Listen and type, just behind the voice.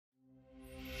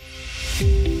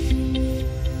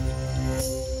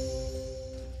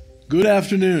Good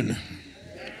afternoon.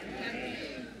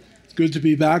 It's good to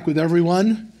be back with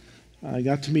everyone. I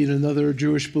got to meet another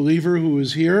Jewish believer who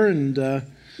was here and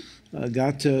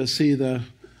got to see the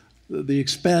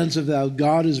expanse of how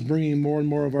God is bringing more and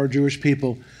more of our Jewish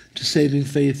people to saving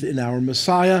faith in our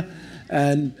Messiah,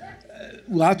 and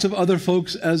lots of other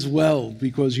folks as well,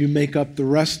 because you make up the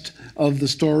rest of the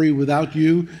story. Without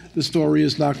you, the story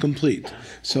is not complete.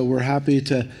 So we're happy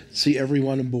to see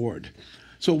everyone aboard.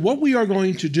 So what we are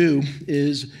going to do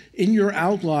is, in your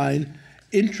outline,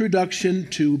 introduction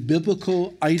to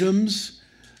biblical items,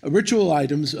 ritual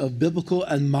items of biblical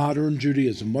and modern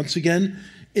Judaism. Once again,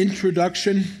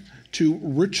 introduction to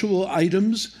ritual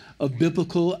items of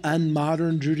biblical and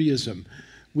modern Judaism.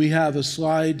 We have a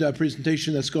slide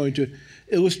presentation that's going to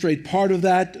illustrate part of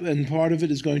that, and part of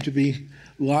it is going to be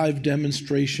live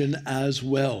demonstration as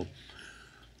well.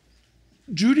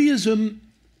 Judaism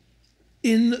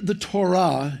in the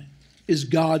Torah is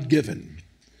God-given.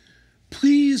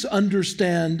 Please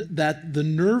understand that the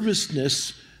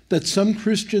nervousness that some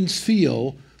Christians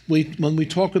feel when we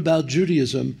talk about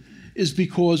Judaism is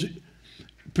because,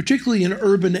 particularly in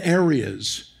urban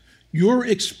areas, your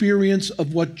experience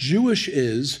of what Jewish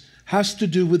is has to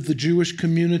do with the Jewish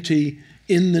community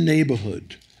in the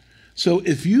neighborhood. So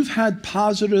if you've had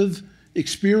positive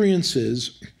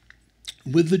experiences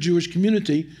with the Jewish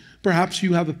community, perhaps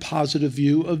you have a positive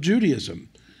view of Judaism.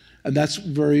 And that's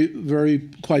very, very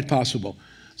quite possible.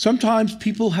 Sometimes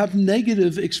people have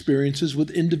negative experiences with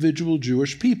individual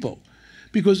Jewish people,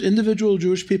 because individual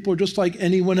Jewish people are just like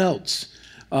anyone else.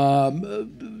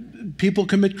 People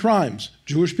commit crimes.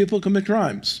 Jewish people commit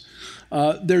crimes.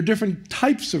 There are different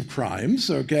types of crimes,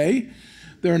 okay?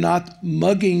 They're not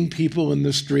mugging people in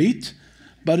the street,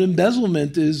 but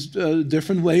embezzlement is a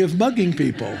different way of mugging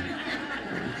people.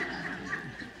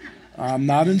 I'm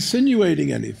not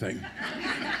insinuating anything.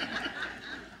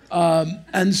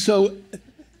 And so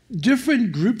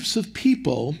different groups of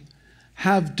people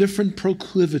have different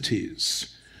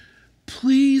proclivities.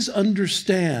 Please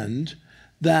understand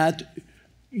that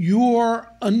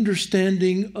your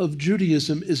understanding of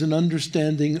Judaism is an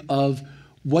understanding of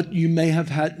what you may have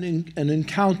had an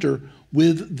encounter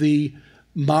with the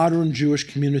modern Jewish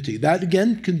community. That,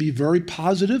 again, can be very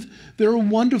positive. There are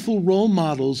wonderful role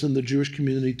models in the Jewish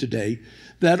community today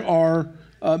that are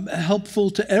helpful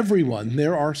to everyone.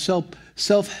 There are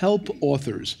self-help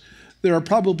authors. There are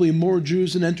probably more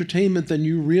Jews in entertainment than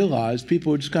you realize.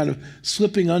 People are just kind of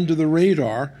slipping under the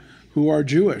radar who are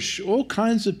Jewish. All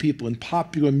kinds of people in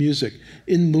popular music,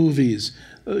 in movies.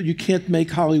 You can't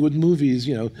make Hollywood movies,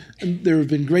 you know. And there have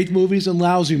been great movies and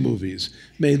lousy movies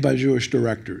made by Jewish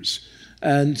directors.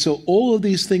 And so all of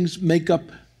these things make up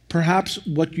perhaps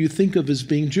what you think of as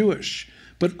being Jewish.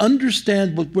 But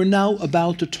understand what we're now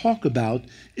about to talk about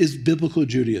is biblical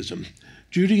Judaism.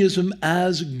 Judaism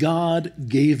as God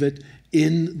gave it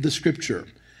in the Scripture.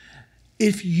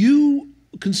 If you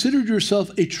considered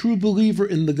yourself a true believer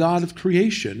in the God of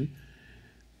creation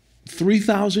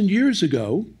 3,000 years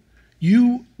ago,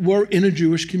 you were in a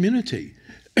Jewish community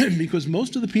because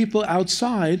most of the people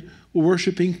outside were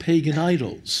worshiping pagan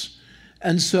idols.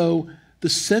 And so the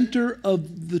center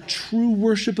of the true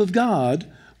worship of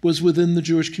God was within the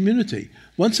Jewish community.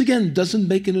 Once again, it doesn't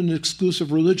make it an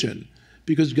exclusive religion,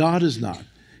 because God is not.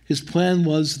 His plan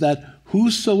was that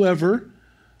whosoever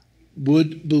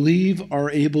would believe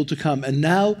are able to come. And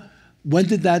now, when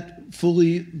did that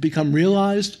fully become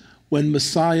realized? When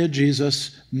Messiah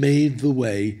Jesus made the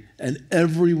way, and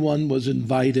everyone was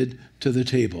invited to the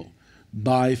table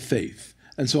by faith.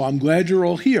 And so I'm glad you're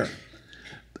all here.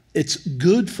 It's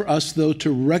good for us, though,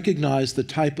 to recognize the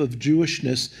type of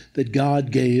Jewishness that God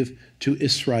gave to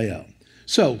Israel.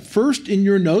 So first in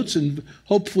your notes, and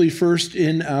hopefully first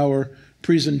in our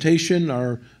presentation,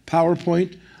 our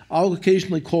PowerPoint, I'll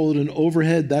occasionally call it an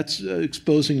overhead. That's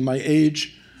exposing my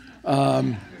age.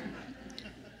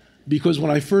 Because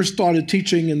when I first started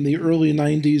teaching in the early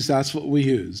 90s, that's what we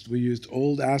used. We used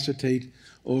old acetate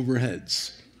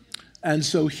overheads. And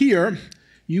so here,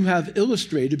 you have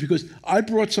illustrated, because I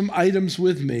brought some items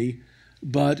with me,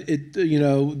 but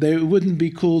they wouldn't be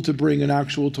cool to bring an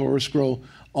actual Torah scroll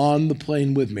on the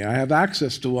plane with me. I have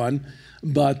access to one,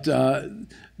 but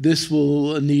this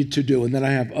will need to do. And then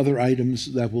I have other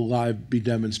items that will live be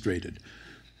demonstrated.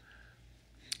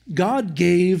 God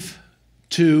gave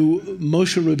to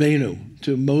Moshe Rabbeinu,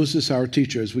 to Moses, our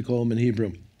teacher, as we call him in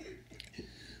Hebrew,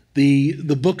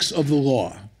 the books of the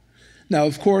law. Now,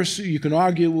 of course, you can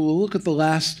argue, well, look at the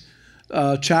last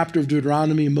chapter of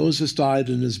Deuteronomy. Moses died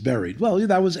and is buried. Well,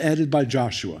 that was added by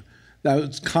Joshua. That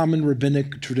was common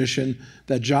rabbinic tradition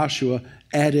that Joshua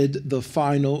added the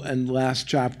final and last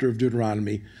chapter of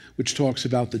Deuteronomy, which talks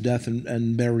about the death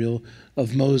and burial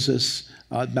of Moses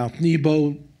at Mount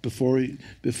Nebo before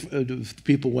the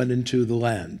people went into the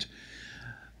land.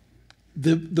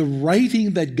 The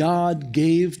writing that God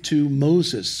gave to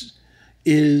Moses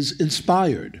is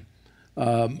inspired.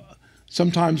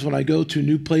 Sometimes when I go to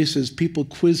new places, people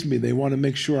quiz me. They want to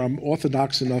make sure I'm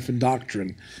orthodox enough in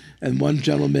doctrine. And one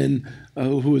gentleman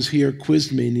who was here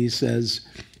quizzed me, and he says,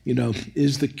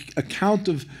 is the account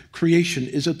of creation,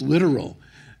 is it literal?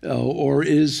 Or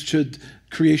should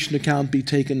creation account be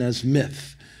taken as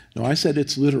myth? No, I said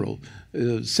it's literal,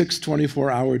 6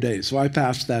 24-hour days. So I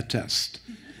passed that test.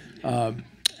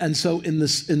 And so in the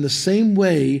same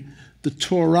way, the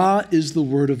Torah is the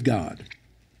Word of God.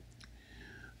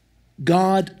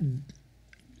 God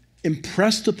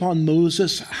impressed upon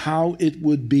Moses how it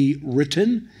would be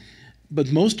written,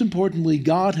 but most importantly,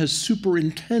 God has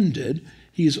superintended,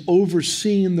 he has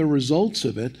overseen the results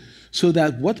of it, so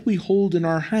that what we hold in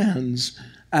our hands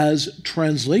as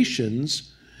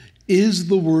translations is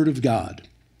the Word of God.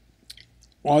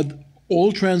 Are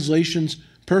all translations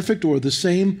perfect or the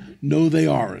same? No, they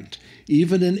aren't.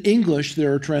 Even in English,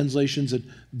 there are translations that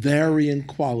vary in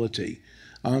quality.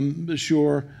 I'm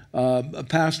sure a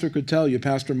pastor could tell you,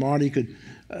 Pastor Marty could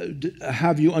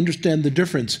have you understand the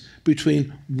difference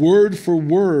between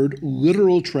word-for-word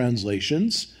literal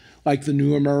translations, like the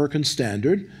New American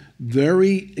Standard,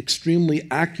 very extremely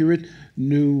accurate,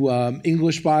 New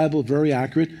English Bible, very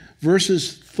accurate,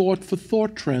 versus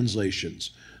thought-for-thought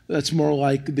translations. That's more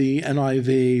like the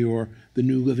NIV or the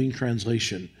New Living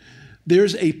Translation.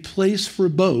 There's a place for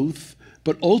both,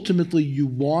 but ultimately you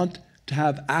want to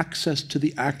have access to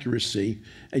the accuracy,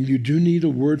 and you do need a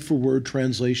word-for-word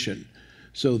translation.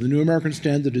 So the New American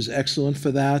Standard is excellent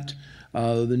for that.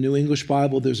 The New English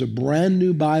Bible, there's a brand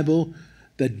new Bible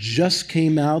that just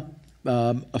came out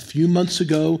a few months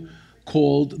ago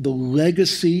called the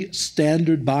Legacy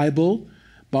Standard Bible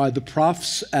by the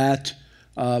profs at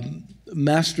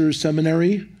Master's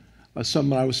Seminary.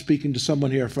 I was speaking to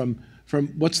someone here from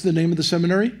what's the name of the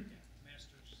seminary?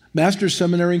 Master's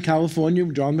Seminary in California,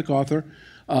 John MacArthur.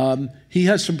 He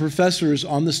has some professors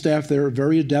on the staff there,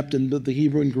 very adept in the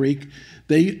Hebrew and Greek.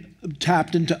 They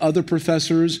tapped into other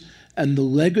professors, and the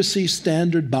Legacy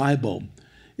Standard Bible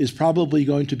is probably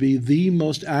going to be the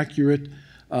most accurate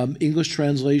English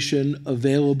translation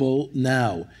available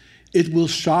now. It will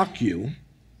shock you,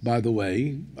 by the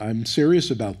way, I'm serious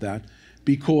about that,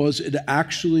 because it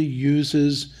actually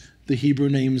uses the Hebrew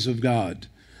names of God.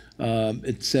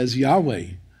 It says Yahweh,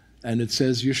 and it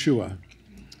says Yeshua.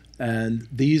 And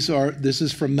this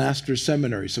is from Master's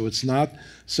Seminary, so it's not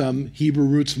some Hebrew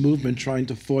roots movement trying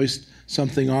to foist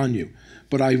something on you.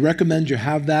 But I recommend you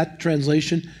have that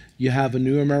translation. You have a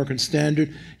New American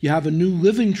Standard. You have a New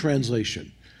Living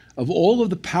Translation. Of all of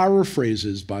the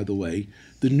paraphrases, by the way,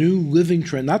 the New Living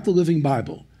not the Living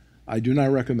Bible, I do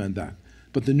not recommend that,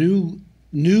 but the New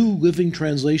Living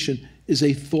Translation is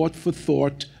a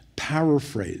thought-for-thought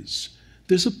paraphrase.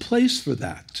 There's a place for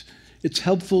that. It's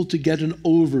helpful to get an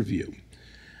overview.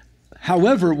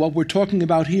 However, what we're talking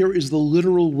about here is the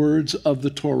literal words of the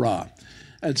Torah.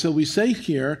 And so we say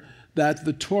here that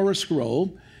the Torah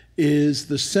scroll is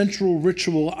the central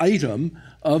ritual item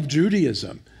of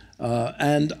Judaism.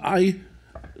 And I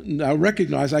now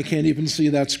recognize I can't even see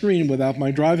that screen without my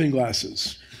driving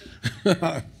glasses.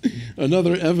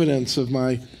 Another evidence of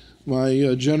my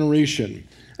generation.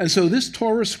 And so this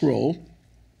Torah scroll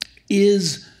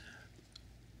is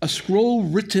a scroll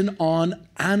written on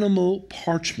animal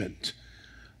parchment.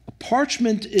 A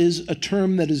parchment is a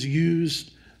term that is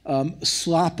used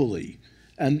sloppily,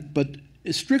 but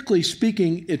strictly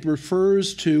speaking, it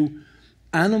refers to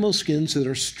animal skins that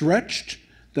are stretched,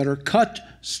 that are cut,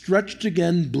 stretched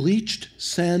again, bleached,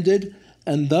 sanded,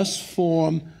 and thus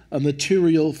form a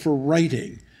material for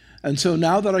writing. And so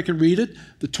now that I can read it,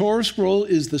 the Torah scroll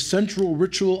is the central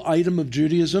ritual item of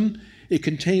Judaism. It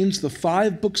contains the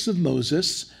 5 books of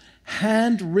Moses,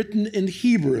 handwritten in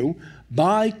Hebrew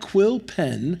by quill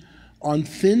pen on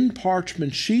thin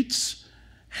parchment sheets,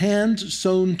 hand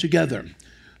sewn together.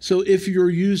 So if you're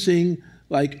using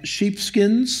like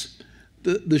sheepskins,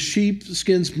 the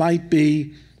sheepskins might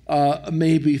be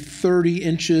maybe 30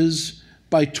 inches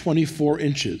by 24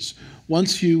 inches.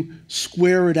 Once you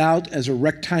square it out as a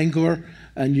rectangular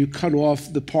and you cut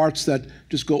off the parts that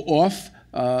just go off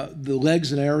the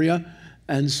legs and area,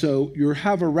 and so you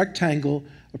have a rectangle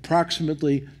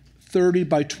approximately 30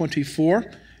 by 24.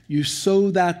 You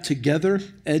sew that together,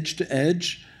 edge to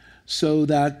edge, so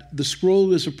that the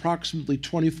scroll is approximately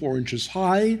 24 inches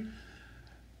high,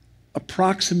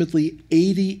 approximately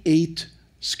 88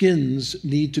 skins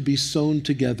need to be sewn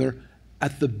together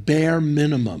at the bare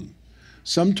minimum.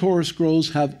 Some Torah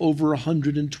scrolls have over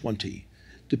 120,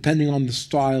 depending on the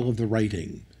style of the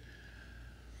writing.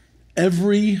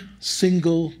 Every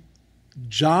single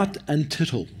jot and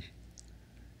tittle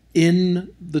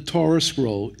in the Torah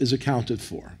scroll is accounted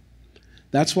for.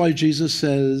 That's why Jesus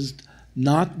says,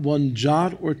 not one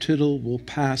jot or tittle will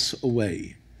pass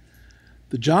away.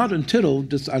 The jot and tittle,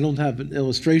 I don't have an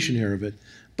illustration here of it,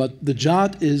 but the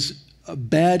jot is a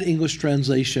bad English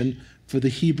translation for the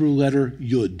Hebrew letter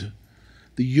Yud.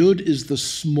 The Yud is the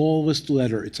smallest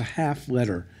letter. It's a half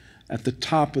letter at the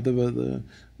top of and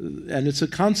it's a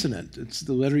consonant. It's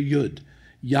the letter Yud.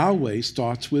 Yahweh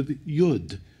starts with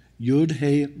Yud. Yud,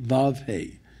 He, Vav,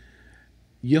 He.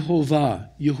 Yehovah,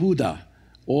 Yehuda,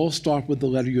 all start with the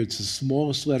letter Yud. It's the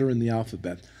smallest letter in the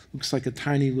alphabet. Looks like a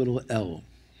tiny little L.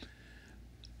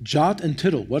 Jot and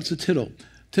tittle. What's a tittle?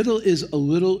 Tittle is a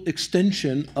little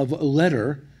extension of a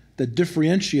letter that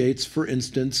differentiates, for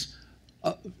instance,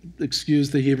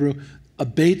 excuse the Hebrew, a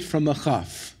bait from a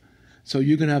chaf. So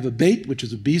you can have a bait, which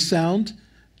is a B sound,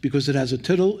 because it has a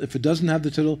tittle. If it doesn't have the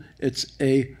tittle, it's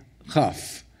a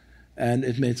chaf, and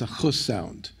it makes a chus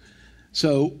sound.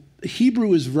 So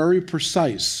Hebrew is very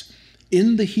precise.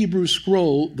 In the Hebrew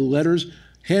scroll, the letters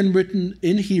handwritten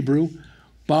in Hebrew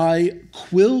by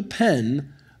quill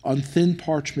pen on thin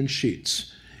parchment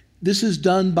sheets. This is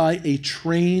done by a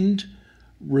trained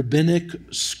rabbinic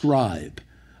scribe,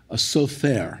 a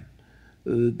sofer.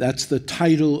 That's the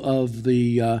title of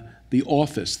the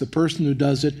office. The person who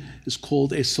does it is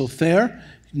called a sofer.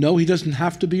 No, he doesn't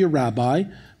have to be a rabbi,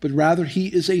 but rather he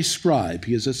is a scribe.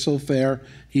 He is a sofer,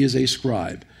 he is a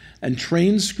scribe. And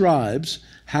trained scribes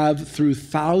have, through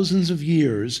thousands of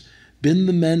years, been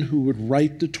the men who would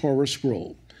write the Torah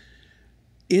scroll.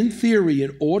 In theory,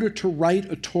 in order to write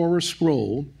a Torah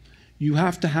scroll, you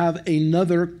have to have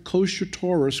another kosher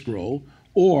Torah scroll,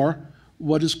 or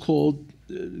what is called,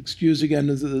 excuse again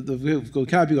the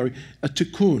vocabulary, a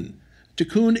tikkun.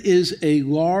 Tikkun is a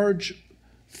large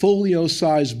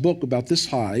folio-sized book about this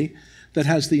high that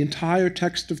has the entire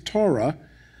text of Torah,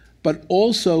 but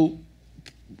also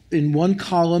in one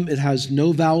column it has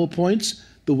no vowel points,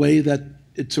 the way that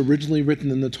it's originally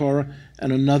written in the Torah,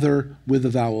 and another with the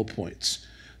vowel points.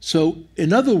 So,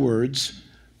 in other words,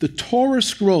 the Torah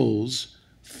scrolls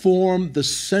form the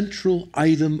central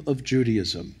item of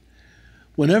Judaism.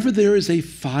 Whenever there is a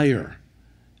fire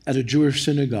at a Jewish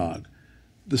synagogue,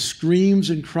 the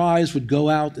screams and cries would go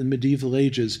out in medieval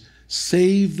ages,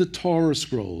 save the Torah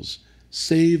scrolls,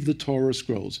 save the Torah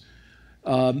scrolls.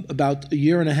 About a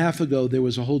year and a half ago, there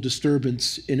was a whole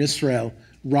disturbance in Israel,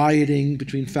 rioting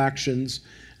between factions,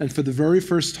 and for the very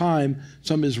first time,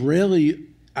 some Israeli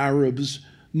Arabs,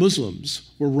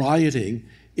 Muslims, were rioting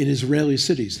in Israeli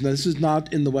cities. Now, this is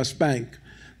not in the West Bank.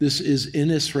 This is in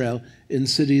Israel, in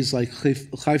cities like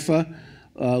Haifa,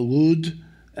 Lud,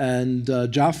 and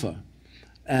Jaffa.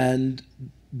 And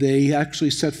they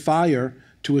actually set fire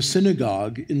to a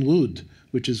synagogue in Lud,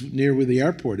 which is near where the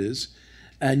airport is.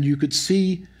 And you could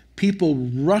see people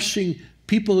rushing.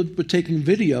 People were taking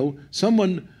video.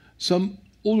 Some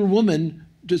older woman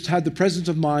just had the presence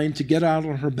of mind to get out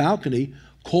on her balcony,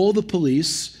 call the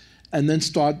police, and then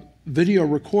start video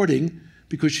recording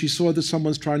because she saw that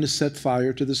someone's trying to set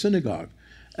fire to the synagogue.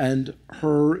 And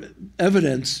her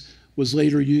evidence was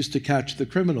later used to catch the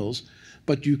criminals.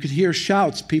 But you could hear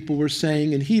shouts. People were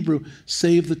saying in Hebrew,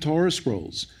 "Save the Torah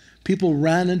scrolls." People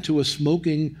ran into a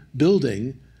smoking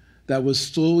building that was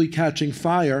slowly catching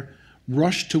fire,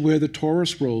 rushed to where the Torah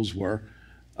scrolls were,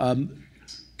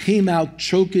 came out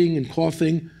choking and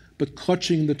coughing, but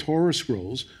clutching the Torah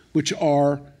scrolls, which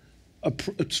are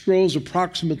scrolls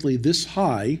approximately this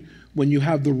high when you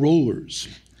have the rollers.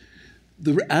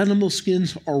 The animal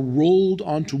skins are rolled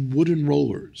onto wooden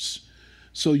rollers.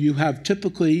 So you have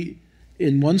typically,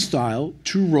 in one style,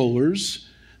 2 rollers,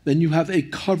 then you have a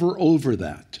cover over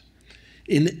that.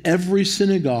 In every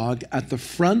synagogue, at the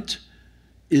front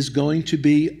is going to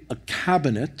be a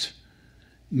cabinet,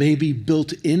 maybe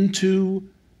built into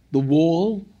the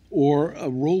wall, or a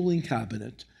rolling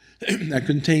cabinet that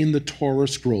contain the Torah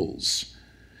scrolls.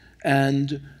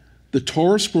 And the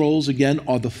Torah scrolls, again,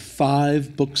 are the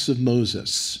 5 books of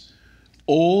Moses.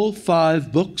 All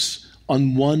 5 books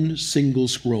on one single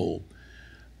scroll.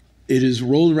 It is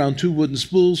rolled around 2 wooden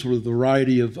spools with a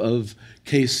variety of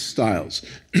case styles.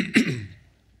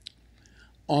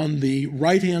 On the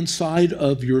right-hand side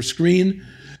of your screen,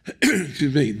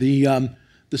 excuse me,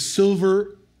 the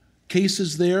silver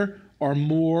cases there are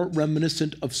more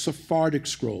reminiscent of Sephardic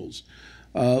scrolls.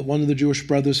 One of the Jewish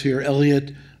brothers here,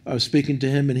 Elliot, I was speaking to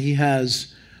him, and he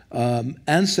has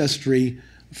ancestry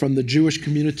from the Jewish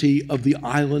community of the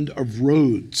island of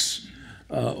Rhodes,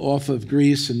 off of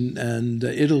Greece and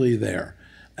Italy there.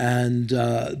 And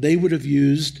they would have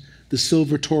used the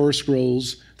silver Torah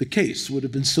scrolls. The case would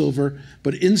have been silver,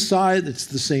 but inside it's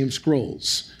the same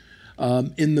scrolls.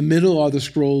 In the middle are the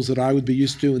scrolls that I would be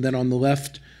used to, and then on the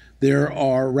left there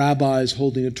are rabbis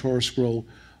holding a Torah scroll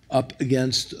up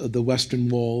against the western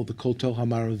wall, the Kotel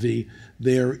HaMaravi,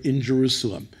 there in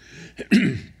Jerusalem.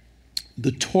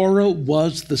 The Torah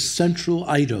was the central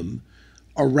item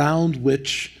around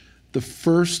which the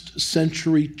first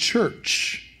century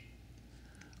church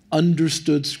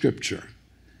understood Scripture.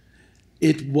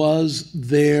 It was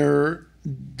their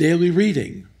daily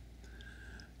reading.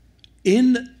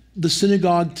 In the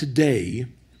synagogue today,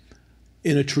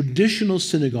 in a traditional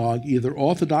synagogue, either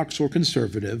Orthodox or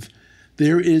conservative,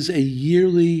 there is a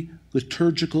yearly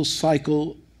liturgical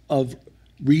cycle of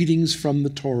readings from the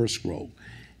Torah scroll.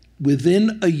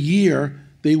 Within a year,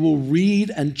 they will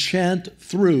read and chant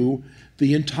through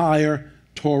the entire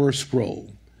Torah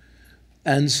scroll.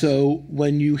 And so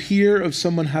when you hear of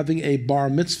someone having a bar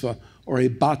mitzvah or a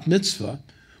bat mitzvah,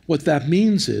 what that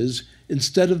means is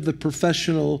instead of the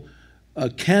professional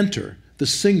cantor, the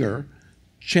singer,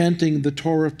 chanting the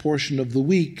Torah portion of the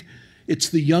week, it's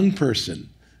the young person,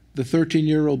 the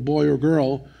 13-year-old boy or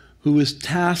girl, who is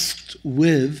tasked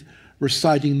with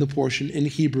reciting the portion in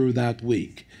Hebrew that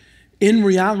week. In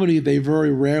reality, they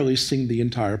very rarely sing the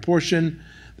entire portion.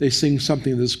 They sing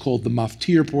something that's called the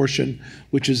maftir portion,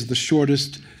 which is the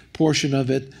shortest portion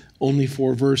of it, only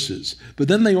 4 verses. But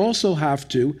then they also have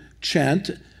to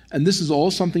chant, and this is all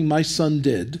something my son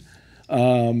did.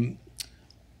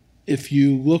 If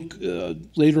you look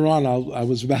later on, I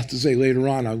was about to say later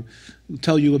on, I'll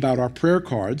tell you about our prayer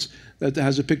cards that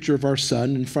has a picture of our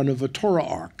son in front of a Torah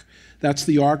ark. That's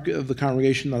the ark of the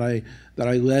congregation that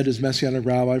I led as Messianic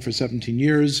rabbi for 17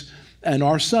 years. And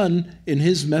our son, in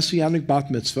his Messianic bar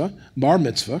mitzvah,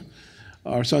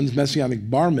 our son's Messianic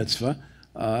bar mitzvah,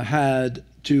 had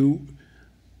to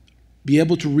be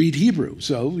able to read Hebrew.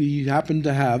 So he happened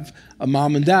to have a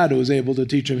mom and dad who was able to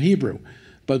teach him Hebrew.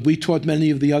 But we taught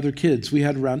many of the other kids. We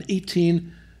had around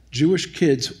 18 Jewish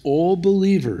kids, all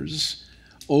believers,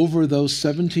 over those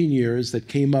 17 years that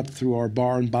came up through our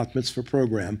bar and bat mitzvah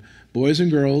program, boys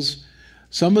and girls,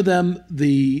 some of them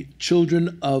the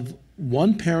children of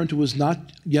one parent who was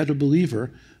not yet a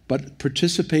believer, but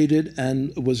participated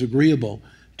and was agreeable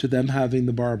to them having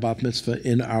the bar bat mitzvah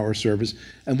in our service.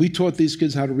 And we taught these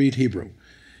kids how to read Hebrew.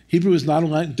 Hebrew is not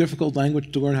a difficult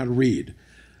language to learn how to read.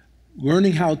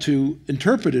 Learning how to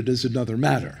interpret it is another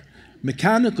matter.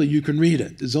 Mechanically, you can read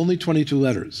it. There's only 22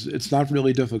 letters. It's not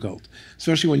really difficult,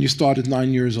 especially when you start at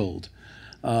 9 years old,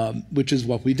 which is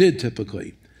what we did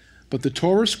typically. But the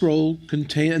Torah scroll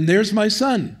contains, and there's my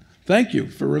son. Thank you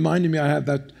for reminding me I have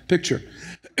that picture.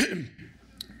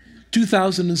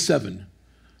 2007.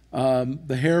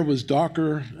 The hair was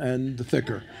darker and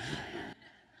thicker.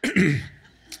 And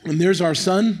there's our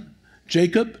son,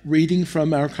 Jacob, reading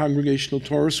from our congregational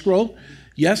Torah scroll.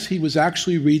 Yes, he was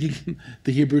actually reading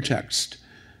the Hebrew text.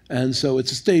 And so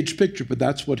it's a staged picture, but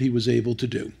that's what he was able to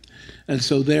do. And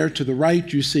so there to the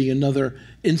right, you see another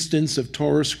instance of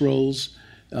Torah scrolls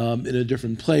in a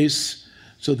different place.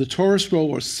 So the Torah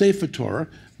scroll, or Sefer Torah,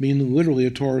 meaning literally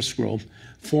a Torah scroll,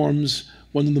 forms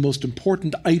one of the most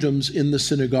important items in the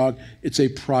synagogue. It's a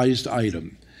prized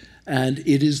item. And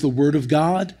it is the Word of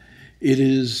God. It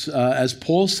is, as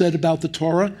Paul said about the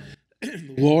Torah,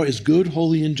 the law is good,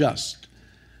 holy, and just.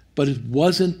 But it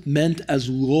wasn't meant as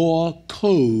law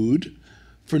code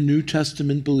for New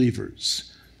Testament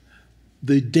believers.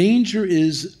 The danger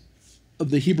is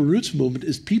of the Hebrew roots movement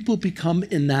is people become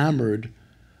enamored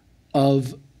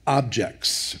of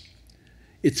objects.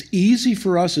 It's easy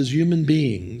for us as human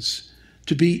beings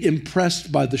to be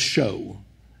impressed by the show.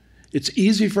 It's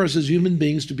easy for us as human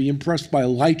beings to be impressed by a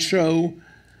light show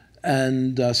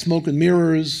and smoke and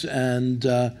mirrors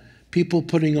and people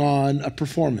putting on a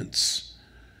performance.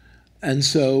 And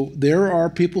so there are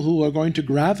people who are going to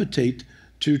gravitate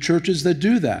to churches that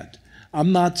do that.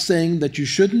 I'm not saying that you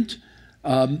shouldn't.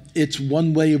 It's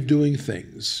one way of doing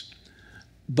things.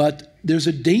 But there's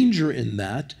a danger in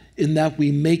that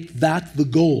we make that the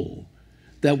goal,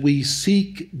 that we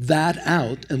seek that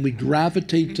out and we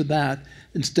gravitate to that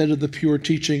instead of the pure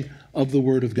teaching of the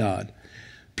Word of God.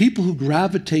 People who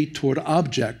gravitate toward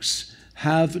objects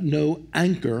have no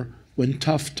anchor when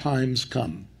tough times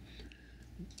come.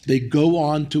 They go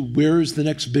on to where's the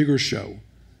next bigger show.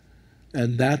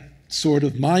 And that sort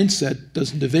of mindset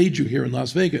doesn't evade you here in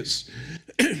Las Vegas.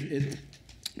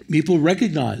 People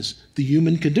recognize the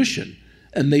human condition,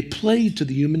 and they play to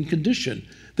the human condition.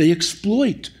 They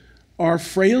exploit our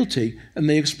frailty and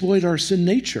they exploit our sin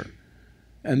nature.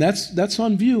 And that's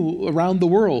on view around the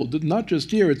world, not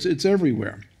just here, it's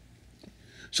everywhere.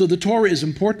 So the Torah is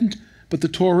important, but the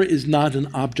Torah is not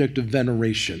an object of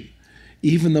veneration,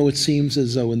 even though it seems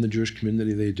as though in the Jewish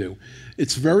community they do.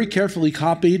 It's very carefully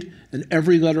copied, and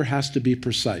every letter has to be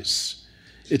precise.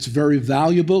 It's very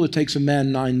valuable. It takes a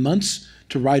man 9 months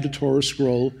to write a Torah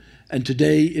scroll, and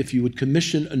today, if you would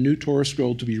commission a new Torah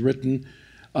scroll to be written,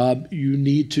 you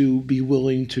need to be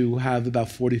willing to have about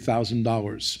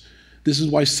 $40,000. This is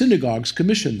why synagogues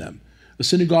commission them. A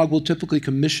synagogue will typically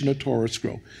commission a Torah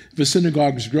scroll. If a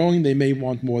synagogue is growing, they may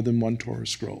want more than one Torah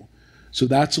scroll. So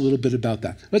that's a little bit about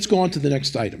that. Let's go on to the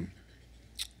next item.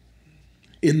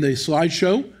 In the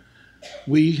slideshow,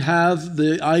 we have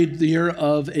the idea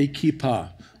of a kippah,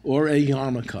 or a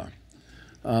yarmulke.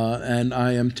 And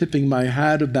I am tipping my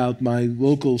hat about my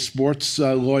local sports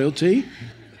loyalty.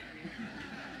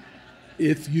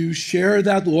 If you share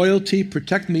that loyalty,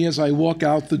 protect me as I walk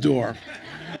out the door.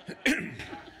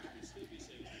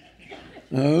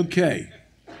 Okay.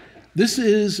 This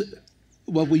is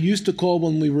what we used to call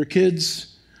when we were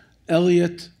kids,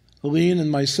 Elliot, Helene, and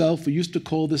myself, we used to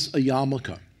call this a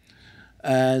yarmulke.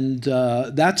 And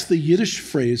that's the Yiddish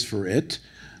phrase for it,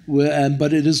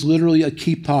 but it is literally a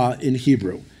kippah in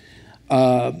Hebrew.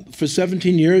 For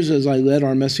 17 years, as I led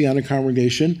our Messianic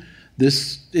congregation,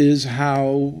 this is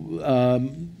how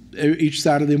each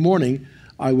Saturday morning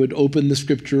I would open the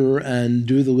scripture and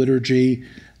do the liturgy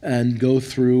and go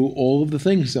through all of the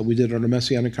things that we did on our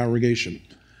Messianic congregation.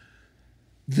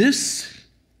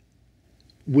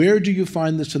 Where do you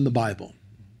find this in the Bible?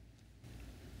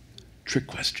 Trick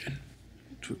question.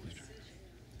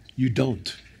 You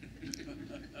don't.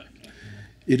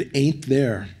 It ain't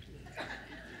there.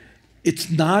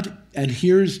 It's not, and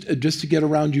here's, just to get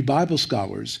around you Bible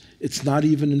scholars, it's not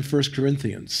even in 1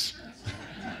 Corinthians.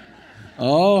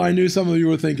 Oh, I knew some of you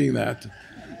were thinking that.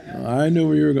 I knew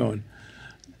where you were going.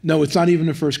 No, it's not even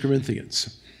in 1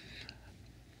 Corinthians.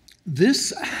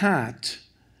 This hat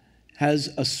has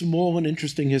a small and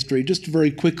interesting history. Just very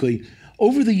quickly,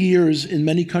 over the years, in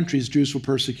many countries, Jews were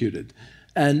persecuted.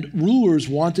 And rulers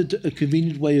wanted a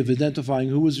convenient way of identifying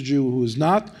who was a Jew, who was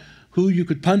not, who you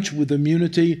could punch with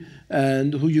immunity,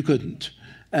 and who you couldn't.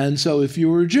 And so if you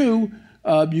were a Jew,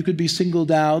 you could be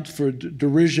singled out for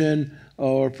derision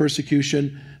or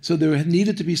persecution. So there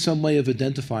needed to be some way of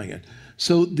identifying it.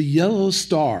 So the yellow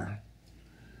star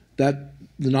that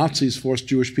the Nazis forced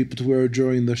Jewish people to wear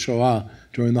during the Shoah,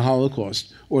 during the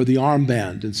Holocaust, or the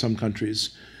armband in some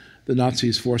countries the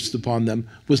Nazis forced upon them,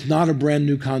 was not a brand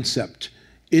new concept.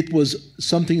 It was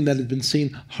something that had been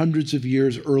seen hundreds of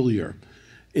years earlier.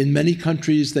 In many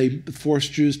countries, they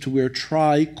forced Jews to wear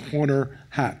tri-corner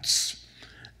hats.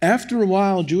 After a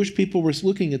while, Jewish people were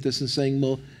looking at this and saying,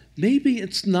 well, maybe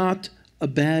it's not a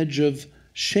badge of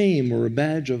shame or a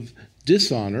badge of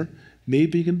dishonor.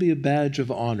 Maybe it can be a badge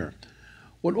of honor.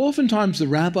 What oftentimes the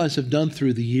rabbis have done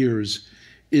through the years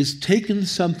is taken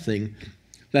something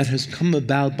that has come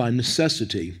about by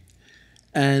necessity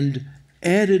and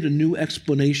added a new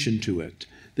explanation to it.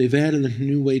 They've added a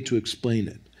new way to explain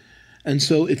it. And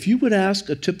so if you would ask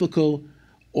a typical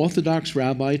Orthodox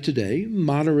rabbi today,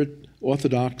 moderate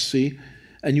orthodoxy,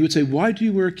 and you would say, why do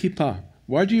you wear a kippah?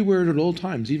 Why do you wear it at all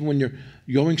times? Even when you're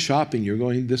going shopping, you're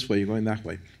going this way, you're going that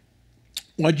way.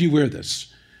 Why do you wear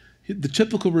this? The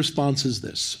typical response is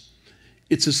this.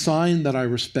 It's a sign that I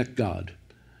respect God.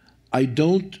 I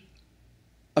don't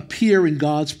appear in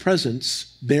God's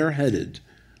presence bareheaded.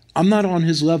 I'm not on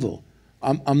his level.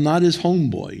 I'm not his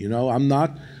homeboy, you know. I'm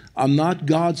not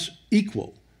God's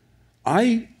equal.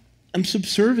 I am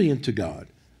subservient to God.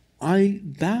 I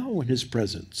bow in his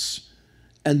presence.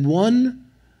 And one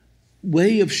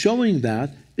way of showing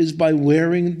that is by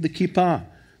wearing the kippah,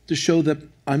 to show that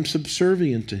I'm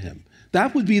subservient to him.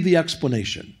 That would be the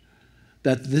explanation,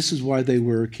 that this is why they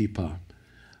wear a kippah.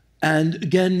 And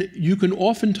again, you can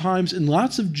oftentimes, in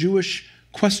lots of Jewish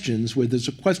questions where there's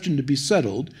a question to be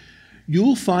settled,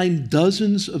 you'll find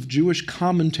dozens of Jewish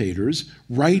commentators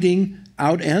writing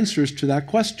out answers to that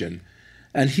question.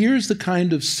 And here's the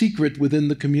kind of secret within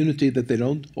the community that they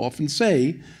don't often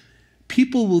say.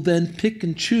 People will then pick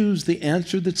and choose the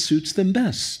answer that suits them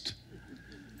best.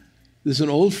 There's an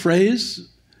old phrase,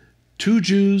 2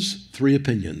 Jews, 3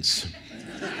 opinions.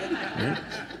 Right?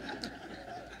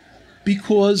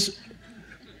 Because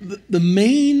the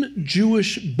main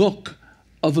Jewish book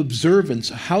of observance,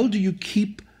 how do you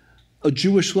keep a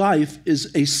Jewish life,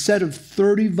 is a set of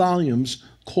 30 volumes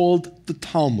called the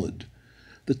Talmud.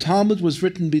 The Talmud was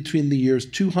written between the years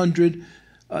 200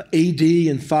 AD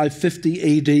and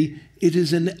 550 AD. It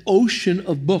is an ocean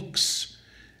of books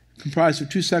comprised of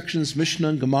 2 sections, Mishnah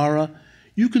and Gemara.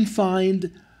 You can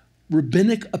find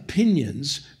rabbinic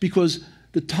opinions because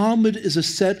the Talmud is a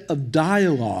set of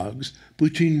dialogues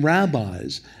between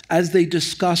rabbis as they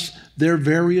discuss their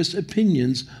various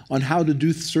opinions on how to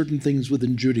do certain things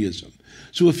within Judaism.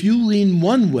 So if you lean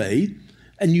one way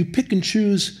and you pick and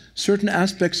choose certain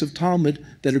aspects of Talmud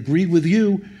that agree with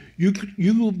you, you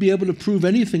will be able to prove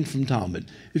anything from Talmud.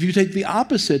 If you take the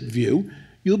opposite view,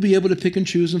 you'll be able to pick and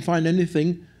choose and find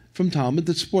anything from Talmud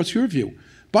that supports your view.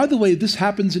 By the way, this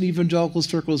happens in evangelical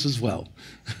circles as well.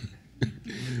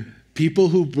 People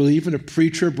who believe in a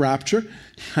pre-trib rapture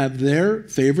have their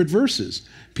favorite verses.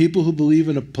 People who believe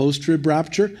in a post-trib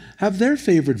rapture have their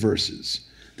favorite verses.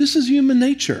 This is human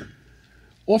nature.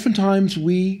 Oftentimes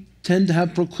we tend to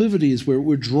have proclivities where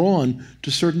we're drawn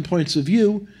to certain points of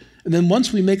view, and then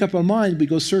once we make up our mind, we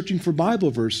go searching for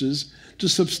Bible verses to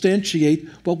substantiate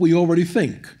what we already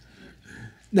think.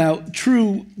 Now,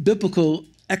 true biblical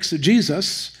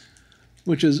exegesis,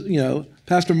 which is,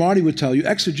 Pastor Marty would tell you,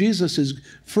 exegesis is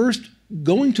first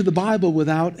going to the Bible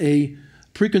without a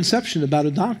preconception about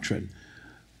a doctrine,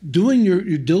 doing your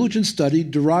diligent study,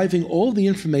 deriving all the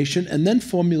information, and then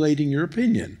formulating your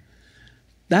opinion.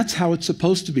 That's how it's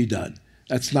supposed to be done.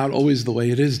 That's not always the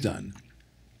way it is done.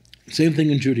 Same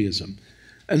thing in Judaism.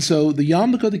 And so the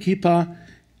yarmulke, the kippah,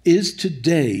 is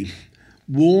today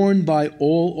worn by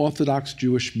all Orthodox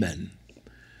Jewish men.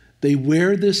 They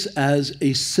wear this as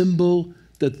a symbol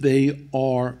that they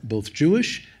are both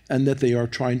Jewish and that they are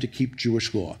trying to keep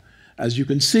Jewish law. As you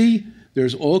can see,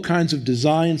 there's all kinds of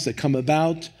designs that come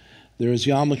about. There's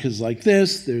yarmulkes like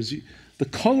this. The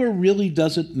color really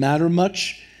doesn't matter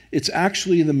much. It's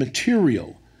actually the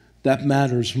material that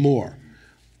matters more.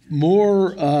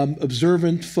 More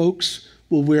observant folks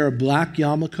will wear a black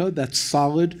yarmulke, that's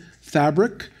solid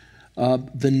fabric.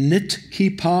 The knit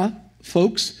kippah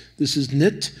folks, this is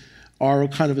knit, are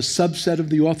kind of a subset of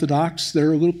the Orthodox.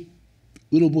 They're a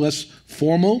little less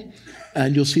formal,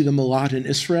 and you'll see them a lot in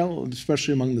Israel,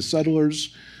 especially among the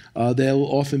settlers. They'll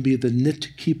often be the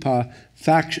knit kippah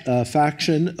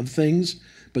faction of things,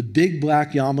 but big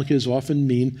black yarmulkes often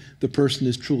mean the person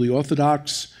is truly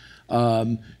Orthodox.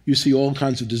 You see all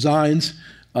kinds of designs.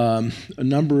 A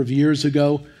number of years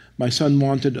ago, my son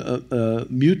wanted a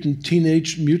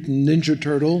teenage mutant ninja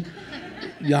turtle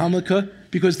yarmulke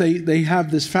because they have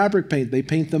this fabric paint. They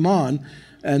paint them on,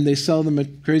 and they sell them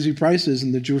at crazy prices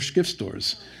in the Jewish gift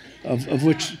stores, of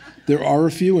which there are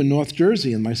a few in North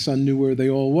Jersey, and my son knew where they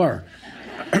all were.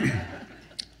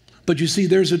 But you see,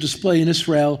 there's a display in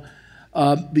Israel.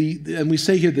 And we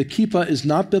say here the kippah is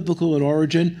not biblical in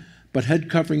origin, but head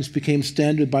coverings became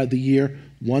standard by the year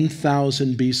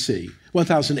 1000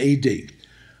 AD.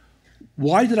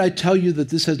 Why did I tell you that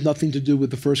this has nothing to do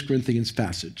with the 1 Corinthians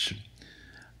passage?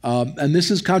 And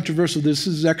this is controversial. This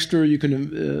is extra. You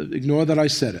can ignore that I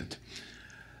said it.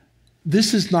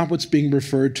 This is not what's being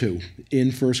referred to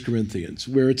in 1 Corinthians,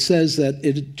 where it says that,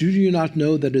 do you not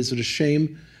know that it is a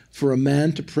shame for a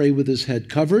man to pray with his head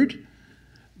covered?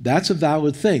 That's a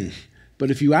valid thing. But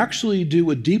if you actually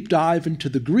do a deep dive into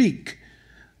the Greek,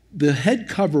 the head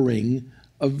covering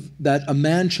that a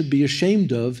man should be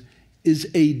ashamed of is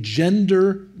a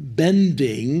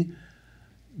gender-bending,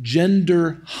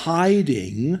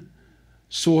 gender-hiding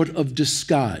sort of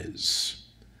disguise.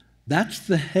 That's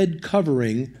the head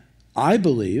covering, I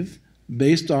believe,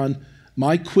 based on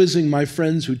my quizzing my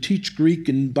friends who teach Greek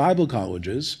in Bible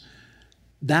colleges.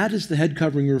 That is the head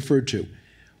covering referred to.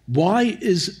 Why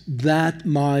is that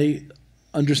my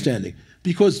understanding?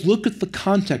 Because look at the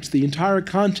context. The entire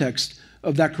context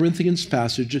of that Corinthians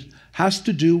passage has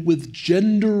to do with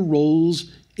gender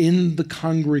roles in the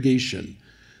congregation.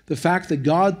 The fact that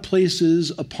God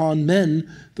places upon men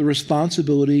the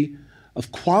responsibility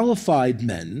of qualified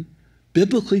men,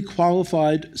 biblically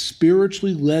qualified,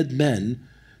 spiritually led men,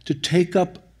 to take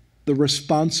up the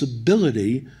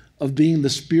responsibility of being the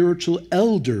spiritual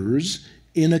elders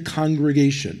in a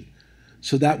congregation.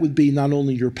 So that would be not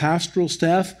only your pastoral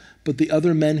staff, but the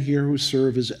other men here who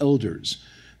serve as elders.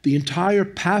 The entire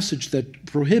passage that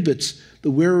prohibits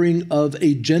the wearing of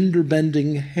a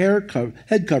gender-bending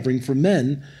head covering for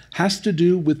men has to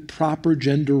do with proper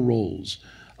gender roles.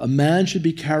 A man should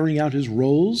be carrying out his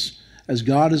roles as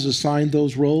God has assigned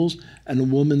those roles, and a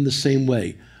woman the same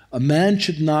way. A man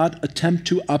should not attempt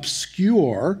to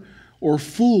obscure or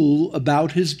fool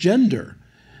about his gender,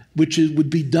 which would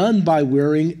be done by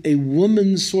wearing a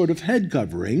woman's sort of head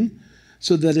covering,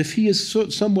 so that if he is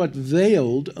somewhat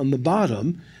veiled on the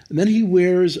bottom, and then he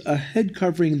wears a head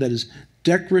covering that is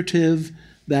decorative,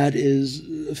 that is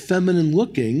feminine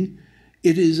looking,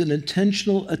 it is an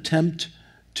intentional attempt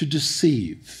to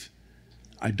deceive.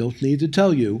 I don't need to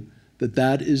tell you that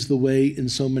that is the way in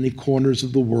so many corners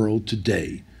of the world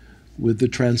today, with the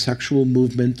transsexual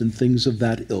movement and things of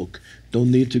that ilk. Don't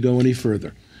need to go any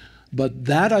further. But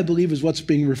that, I believe, is what's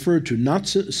being referred to, not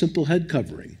simple head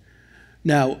covering.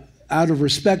 Now, out of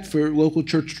respect for local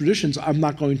church traditions, I'm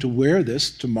not going to wear this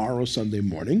tomorrow, Sunday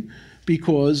morning,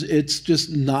 because it's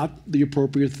just not the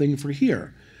appropriate thing for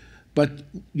here. But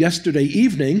yesterday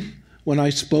evening, when I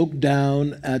spoke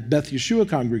down at Beth Yeshua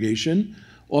congregation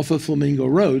off of Flamingo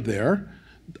Road there,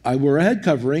 I wore a head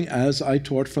covering as I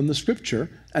taught from the scripture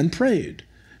and prayed,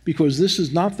 because this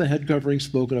is not the head covering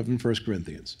spoken of in 1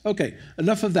 Corinthians. Okay,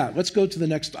 enough of that. Let's go to the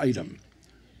next item.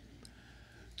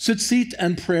 Tzitzit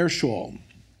and prayer shawl.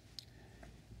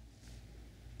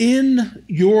 In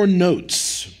your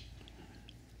notes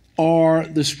are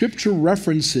the scripture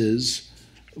references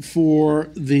for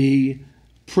the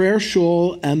prayer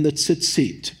shawl and the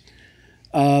tzitzit.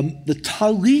 The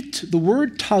tallit, the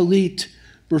word tallit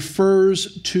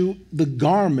refers to the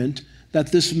garment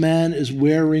that this man is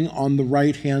wearing on the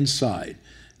right-hand side.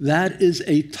 That is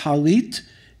a tallit,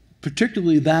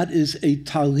 particularly that is a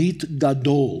tallit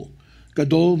gadol.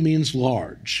 Gadol means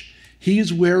large. He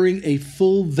is wearing a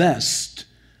full vest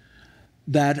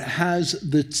that has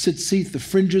the tzitzit, the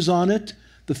fringes on it.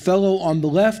 The fellow on the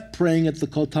left praying at the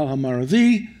Kotel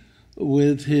HaMaravi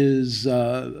with his,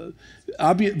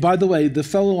 by the way, the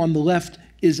fellow on the left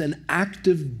is an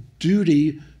active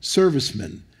duty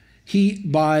serviceman. He,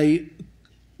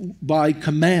 by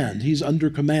command, he's under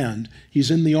command,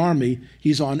 he's in the army,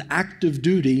 he's on active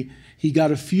duty. He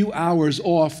got a few hours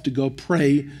off to go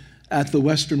pray at the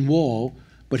Western Wall,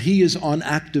 but he is on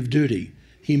active duty.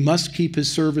 He must keep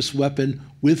his service weapon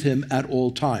with him at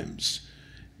all times.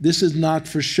 This is not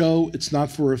for show, it's not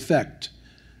for effect.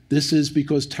 This is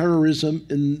because terrorism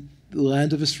in the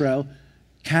land of Israel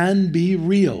can be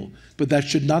real, but that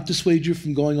should not dissuade you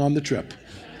from going on the trip.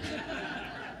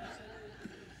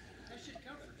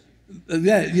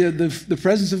 The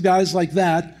presence of guys like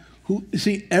that, who,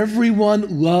 see,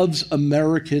 everyone loves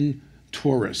American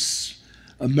tourists.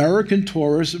 American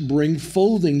tourists bring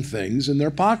folding things in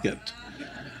their pocket.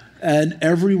 And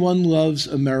everyone loves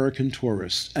American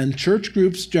tourists. And church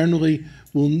groups generally,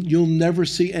 you'll never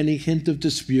see any hint of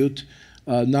dispute,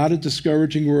 not a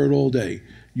discouraging word all day.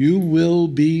 You will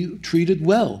be treated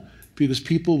well because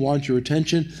people want your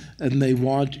attention and they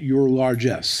want your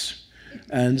largesse.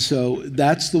 And so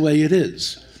that's the way it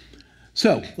is.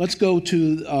 So let's go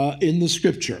to, in the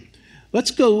scripture. Let's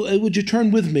go, would you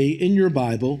turn with me in your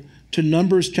Bible to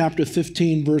Numbers chapter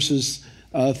 15, verses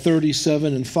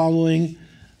 37 and following,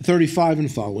 35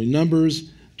 and following. Numbers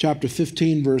chapter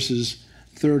 15, verses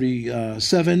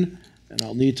 37. And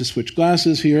I'll need to switch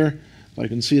glasses here so I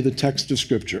can see the text of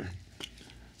Scripture.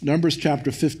 Numbers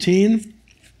chapter 15.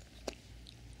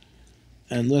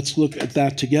 And let's look at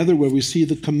that together, where we see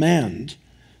the command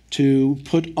to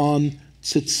put on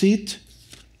tzitzit.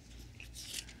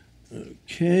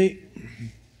 Okay.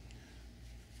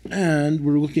 And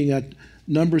we're looking at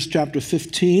Numbers chapter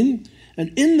 15.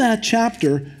 And in that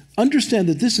chapter, understand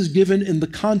that this is given in the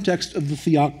context of the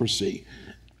theocracy.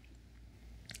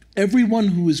 Everyone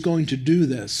who is going to do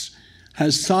this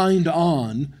has signed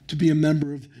on to be a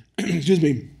member of,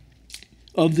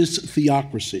 of this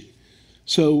theocracy.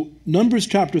 So Numbers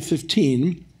chapter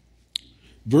 15,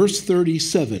 verse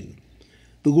 37.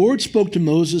 The Lord spoke to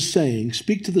Moses, saying,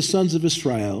 "Speak to the sons of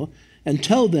Israel, and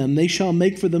tell them they shall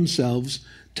make for themselves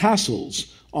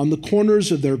tassels on the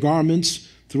corners of their garments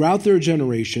throughout their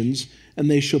generations, and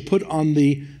they shall put on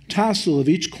the tassel of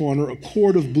each corner a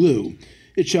cord of blue.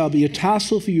 It shall be a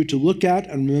tassel for you to look at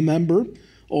and remember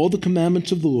all the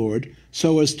commandments of the Lord,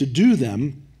 so as to do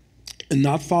them, and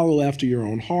not follow after your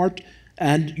own heart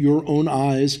and your own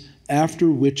eyes, after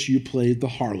which you played the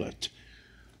harlot."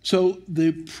 So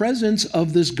the presence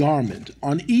of this garment,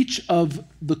 on each of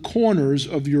the corners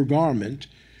of your garment,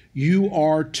 you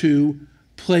are to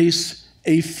place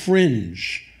a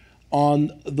fringe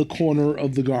on the corner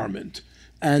of the garment.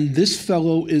 And this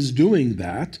fellow is doing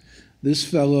that. This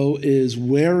fellow is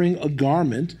wearing a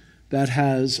garment that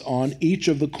has on each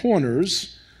of the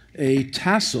corners a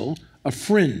tassel, a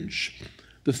fringe.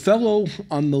 The fellow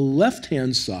on the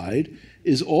left-hand side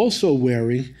is also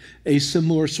wearing a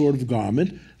similar sort of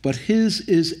garment, but his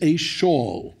is a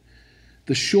shawl.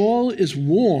 The shawl is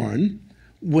worn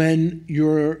when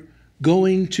you're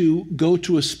going to go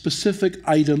to a specific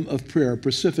item of prayer, a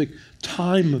specific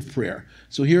time of prayer.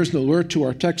 So here's an alert to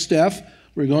our tech staff.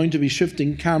 We're going to be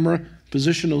shifting camera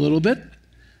position a little bit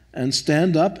and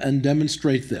stand up and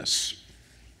demonstrate this.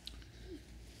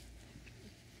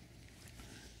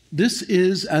 This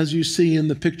is, as you see in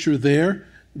the picture there,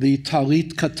 the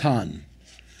Tallit Katan.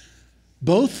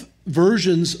 Both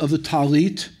versions of the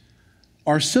Tallit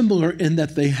are similar in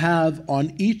that they have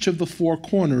on each of the four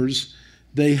corners,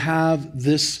 they have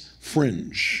this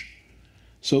fringe.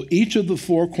 So each of the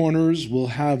four corners will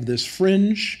have this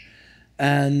fringe,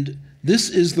 and this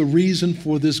is the reason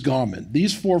for this garment.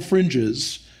 These four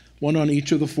fringes, one on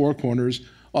each of the four corners,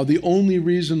 are the only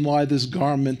reason why this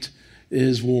garment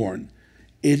is worn.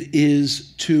 It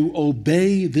is to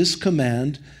obey this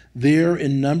command there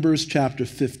in Numbers chapter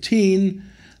 15.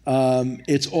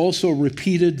 It's also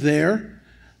repeated there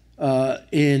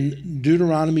in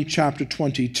Deuteronomy chapter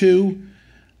 22,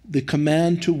 the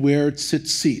command to wear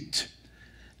tzitzit.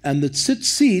 And the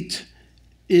tzitzit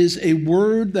is a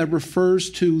word that refers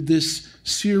to this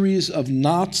series of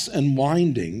knots and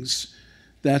windings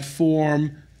that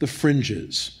form the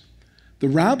fringes. The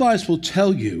rabbis will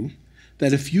tell you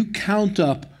that if you count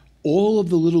up all of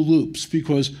the little loops,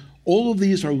 because all of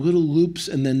these are little loops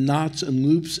and then knots and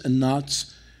loops and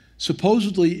knots,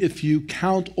 supposedly if you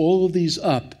count all of these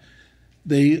up,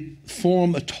 they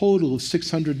form a total of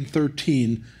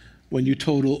 613 when you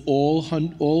total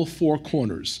all four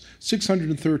corners.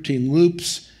 613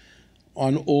 loops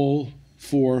on all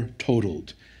four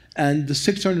totaled. And the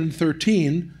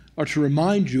 613 are to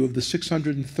remind you of the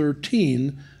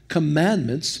 613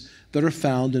 commandments that are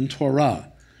found in Torah,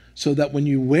 so that when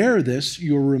you wear this,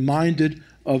 you're reminded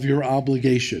of your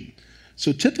obligation.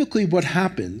 So typically what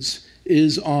happens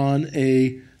is on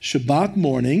a Shabbat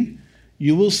morning,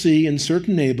 you will see in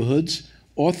certain neighborhoods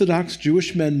Orthodox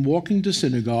Jewish men walking to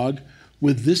synagogue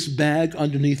with this bag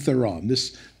underneath their arm,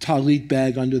 this Tallit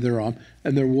bag under their arm,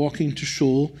 and they're walking to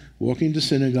shul, walking to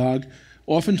synagogue,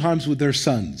 oftentimes with their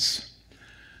sons.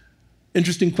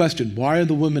 Interesting question, why are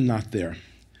the women not there?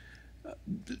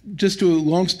 Just to a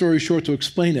long story short to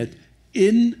explain it,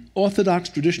 in Orthodox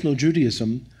traditional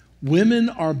Judaism, women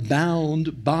are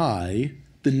bound by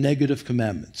the negative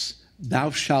commandments. Thou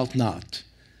shalt not.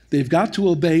 They've got to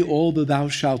obey all the thou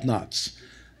shalt nots.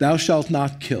 Thou shalt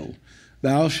not kill.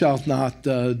 Thou shalt not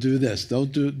do this.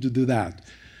 Don't do that.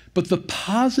 But the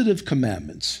positive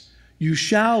commandments, you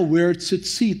shall wear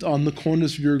tzitzit on the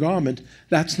corners of your garment,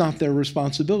 that's not their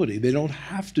responsibility. They don't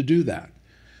have to do that.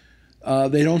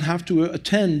 They don't have to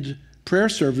attend prayer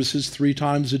services 3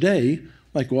 times a day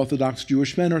like Orthodox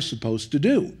Jewish men are supposed to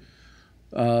do.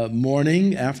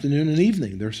 Morning, afternoon, and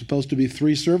evening. There are supposed to be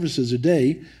 3 services a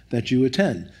day that you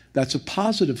attend. That's a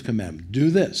positive commandment.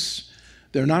 Do this.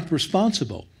 They're not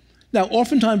responsible. Now,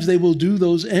 oftentimes they will do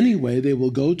those anyway. They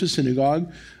will go to synagogue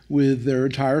with their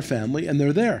entire family, and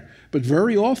they're there. But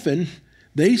very often,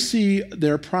 they see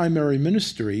their primary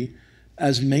ministry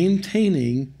as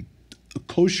maintaining a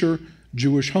kosher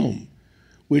Jewish home,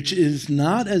 which is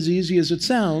not as easy as it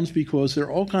sounds, because there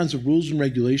are all kinds of rules and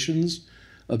regulations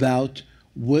about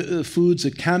foods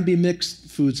that can be mixed,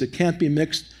 foods that can't be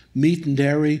mixed, meat and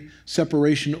dairy,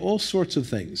 separation, all sorts of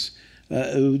things.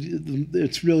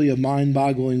 It's really a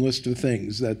mind-boggling list of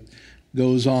things that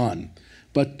goes on.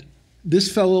 But this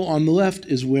fellow on the left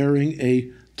is wearing a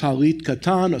talit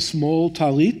katan, a small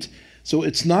talit. So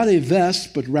it's not a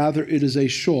vest, but rather it is a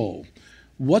shawl.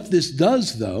 What this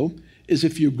does, though, is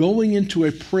if you're going into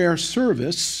a prayer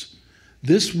service,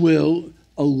 this will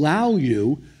allow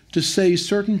you to say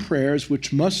certain prayers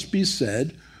which must be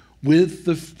said with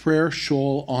the prayer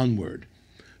shawl onward.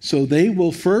 So they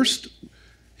will first,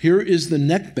 here is the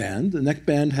neckband. The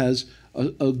neckband has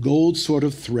a gold sort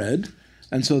of thread,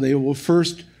 and so they will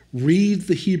first read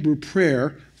the Hebrew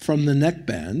prayer from the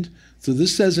neckband. So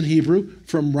this says in Hebrew,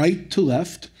 from right to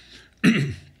left,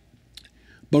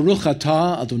 Baruch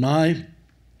atah Adonai,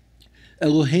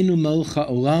 Eloheinu melech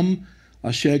haolam,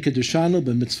 asher kedushanu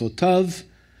b'mitzvotav,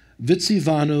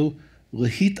 vitzivanu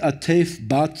lehit atef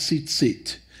bat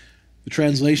tzitzit. The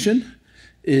translation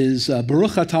is,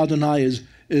 Baruch atah Adonai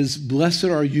is blessed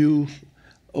are you,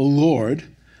 O Lord,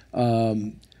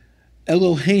 Eloheinu,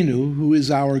 who is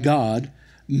our God,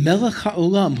 melech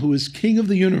haolam, who is King of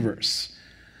the universe,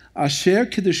 asher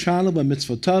kedushanu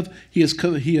b'mitzvotav,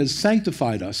 he has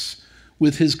sanctified us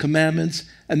with his commandments,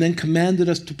 and then commanded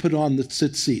us to put on the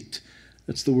tzitzit.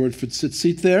 That's the word for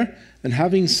tzitzit there. And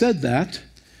having said that,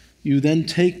 you then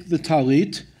take the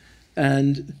talit,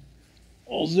 and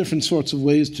all different sorts of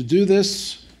ways to do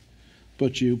this,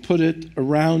 but you put it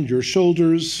around your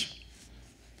shoulders,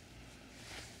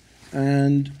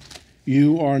 and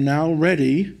you are now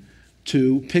ready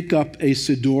to pick up a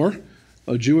siddur,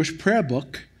 a Jewish prayer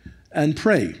book, and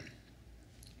pray.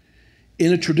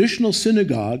 In a traditional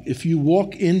synagogue, if you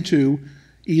walk into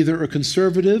either a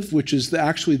conservative, which is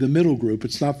actually the middle group,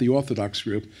 it's not the Orthodox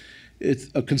group, it's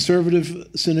a conservative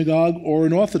synagogue or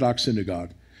an Orthodox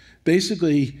synagogue.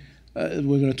 Basically, we're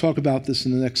going to talk about this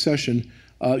in the next session,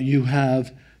 you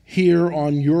have here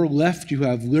on your left, you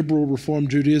have liberal Reform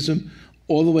Judaism.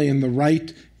 All the way in the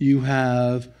right, you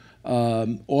have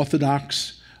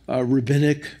Orthodox,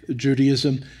 Rabbinic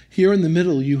Judaism. Here in the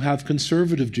middle, you have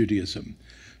conservative Judaism.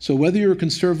 So whether you're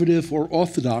conservative or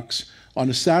Orthodox, on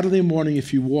a Saturday morning,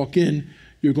 if you walk in,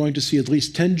 you're going to see at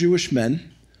least 10 Jewish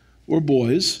men or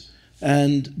boys,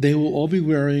 and they will all be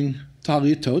wearing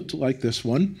Tallitot, like this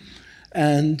one,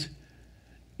 and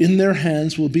in their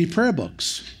hands will be prayer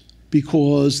books,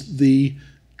 because the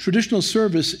traditional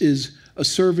service is a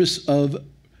service of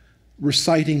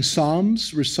reciting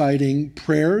psalms, reciting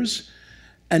prayers,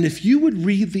 and if you would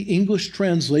read the English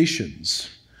translations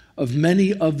of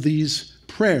many of these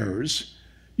prayers,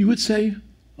 you would say,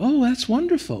 oh, that's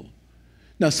wonderful.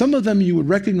 Now, some of them you would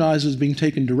recognize as being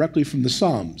taken directly from the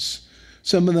Psalms.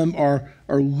 Some of them are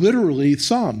literally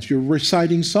Psalms. You're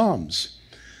reciting Psalms.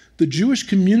 The Jewish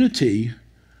community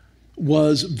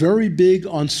was very big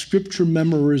on scripture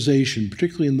memorization,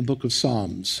 particularly in the book of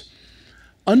Psalms.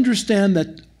 Understand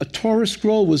that a Torah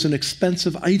scroll was an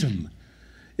expensive item.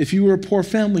 If you were a poor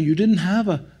family, you didn't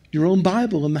have your own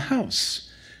Bible in the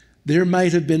house. There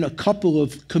might have been a couple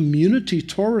of community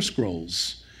Torah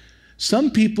scrolls.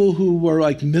 Some people who were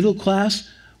like middle class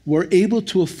were able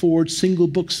to afford single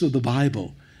books of the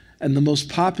Bible. And the most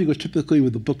popular typically were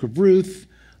the Book of Ruth,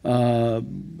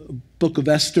 Book of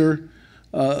Esther,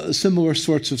 similar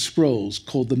sorts of scrolls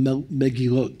called the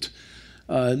Megillot.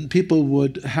 People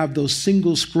would have those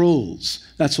single scrolls.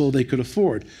 That's all they could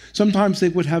afford. Sometimes they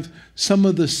would have some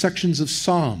of the sections of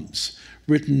Psalms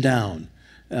written down,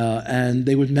 and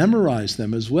they would memorize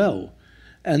them as well.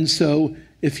 And so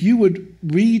if you would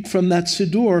read from that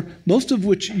Siddur, most of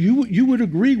which you would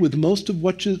agree with most of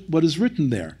what is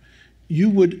written there, you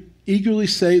would eagerly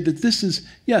say that this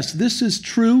is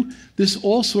true. This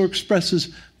also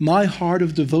expresses my heart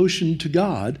of devotion to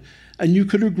God, and you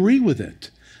could agree with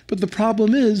it. But the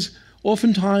problem is,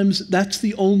 oftentimes, that's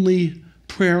the only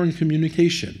prayer and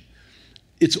communication.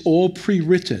 It's all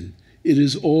pre-written. It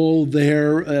is all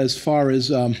there as far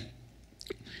as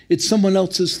it's someone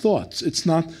else's thoughts. It's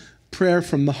not prayer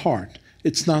from the heart.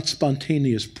 It's not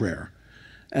spontaneous prayer.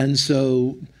 And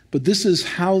so, but this is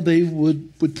how they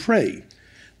would pray.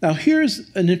 Now,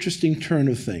 here's an interesting turn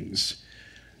of things.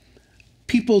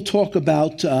 People talk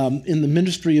about, in the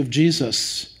ministry of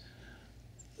Jesus,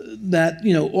 that,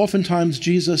 oftentimes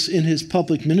Jesus in his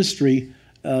public ministry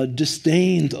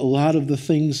disdained a lot of the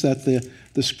things that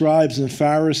the scribes and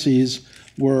Pharisees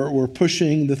were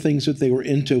pushing, the things that they were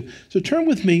into. So turn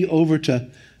with me over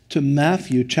to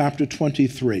Matthew chapter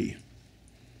 23.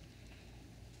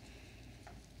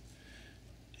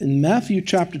 In Matthew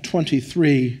chapter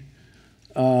 23,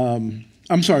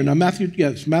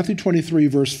 Matthew 23,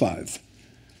 verse 5.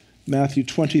 Matthew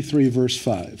 23, verse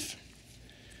 5.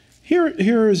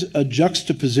 Here is a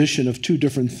juxtaposition of two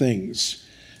different things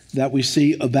that we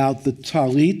see about the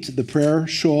Tallit, the prayer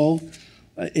shawl,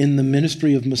 in the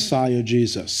ministry of Messiah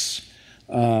Jesus.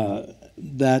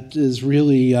 That is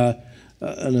really an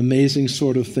amazing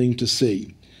sort of thing to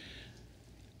see.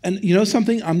 And you know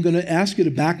something? I'm going to ask you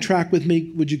to backtrack with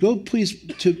me. Would you go, please,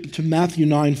 to Matthew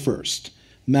 9 first?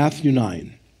 Matthew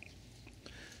 9.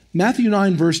 Matthew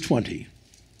 9, verse 20.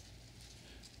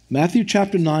 Matthew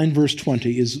chapter 9, verse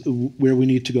 20 is where we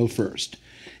need to go first.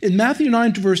 In Matthew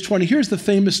 9 to verse 20, here's the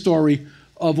famous story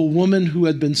of a woman who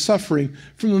had been suffering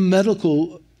from a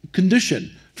medical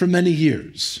condition for many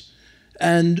years.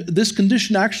 And this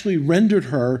condition actually rendered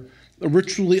her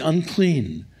ritually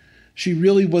unclean. She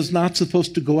really was not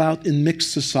supposed to go out in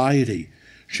mixed society.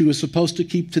 She was supposed to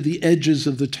keep to the edges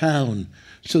of the town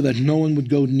so that no one would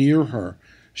go near her.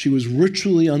 She was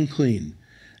ritually unclean.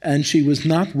 And she was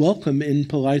not welcome in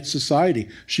polite society.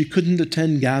 She couldn't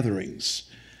attend gatherings.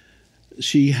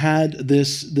 She had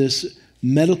this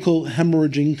medical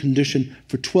hemorrhaging condition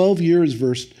for 12 years,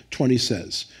 verse 20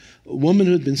 says. A woman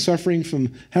who had been suffering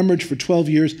from hemorrhage for 12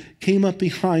 years came up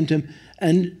behind him,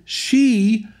 and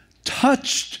she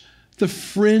touched the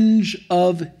fringe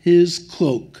of his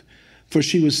cloak. For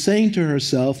she was saying to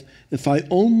herself, if I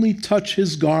only touch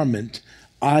his garment,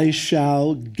 I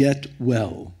shall get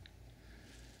well.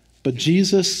 But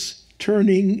Jesus,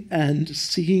 turning and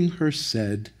seeing her,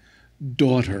 said,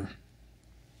 daughter,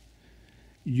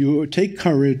 take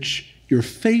courage, your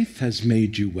faith has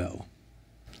made you well.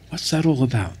 What's that all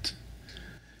about?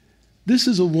 This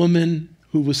is a woman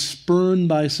who was spurned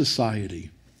by society,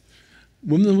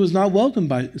 a woman who was not welcomed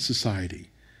by society.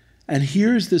 And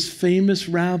here's this famous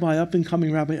rabbi,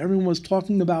 up-and-coming rabbi. Everyone was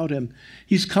talking about him.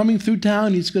 He's coming through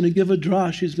town. He's going to give a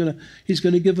drash. He's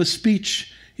going to give a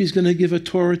speech. He's going to give a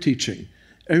Torah teaching.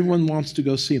 Everyone wants to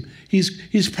go see him.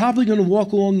 He's probably going to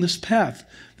walk along this path.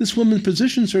 This woman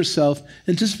positions herself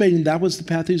anticipating that was the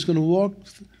path he's going to walk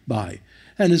by.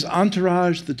 And his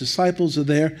entourage, the disciples are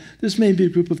there. This may be a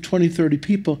group of 20, 30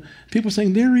 people. People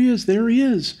saying, there he is, there he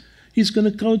is. He's going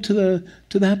to go to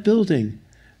that building.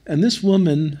 And this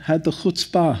woman had the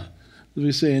chutzpah, as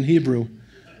we say in Hebrew.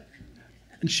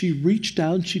 And she reached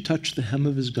out and she touched the hem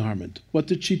of his garment. What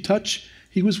did she touch?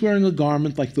 He was wearing a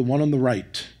garment like the one on the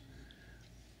right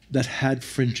that had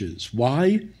fringes.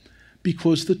 Why?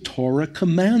 Because the Torah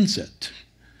commands it.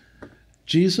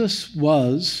 Jesus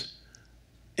was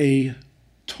a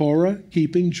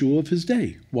Torah-keeping Jew of his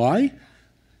day. Why?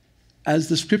 As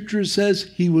the scripture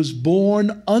says, he was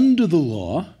born under the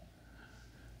law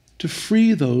to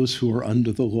free those who are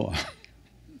under the law.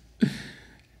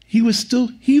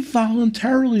 He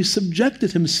voluntarily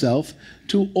subjected himself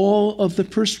to all of the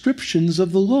prescriptions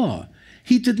of the law.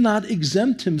 He did not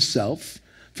exempt himself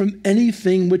from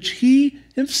anything which he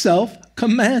himself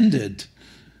commanded.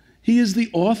 He is the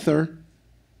author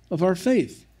of our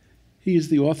faith. He is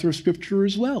the author of Scripture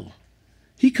as well.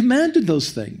 He commanded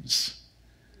those things.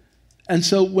 And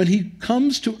so when he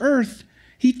comes to earth,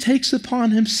 he takes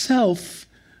upon himself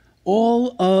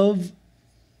all of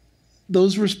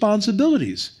those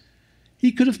responsibilities.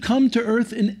 He could have come to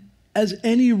earth as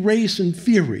any race in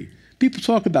theory. People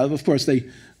talk about it. Of course, they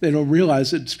don't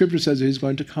realize that Scripture says that he's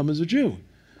going to come as a Jew.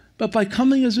 But by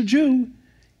coming as a Jew,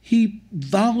 he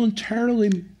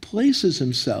voluntarily places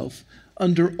himself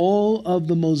under all of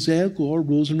the Mosaic law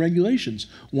rules and regulations,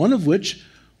 one of which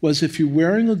was if you're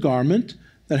wearing a garment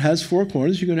that has four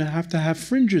corners, you're going to have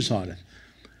fringes on it.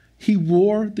 He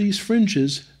wore these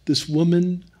fringes. This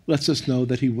woman lets us know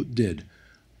that he did.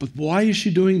 But why is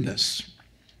she doing this?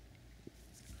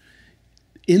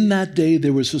 In that day,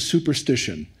 there was a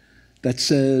superstition that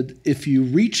said if you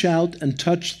reach out and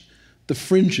touch the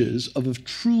fringes of a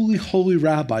truly holy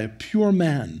rabbi, a pure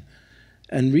man,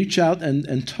 and reach out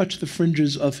and touch the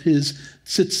fringes of his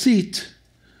tzitzit,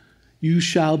 you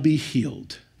shall be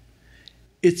healed.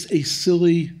 It's a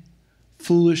silly,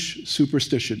 foolish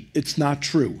superstition. It's not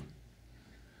true.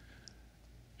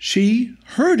 She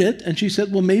heard it and she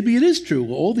said, well, maybe it is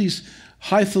true. All these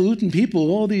highfalutin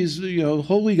people, all these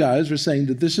holy guys are saying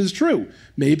that this is true.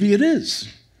 Maybe it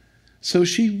is. So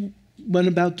she went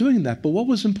about doing that. But what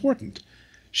was important?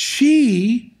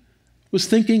 She was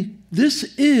thinking,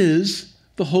 this is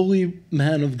the holy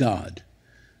man of God.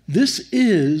 This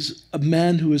is a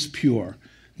man who is pure.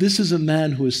 This is a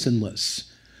man who is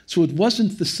sinless. So it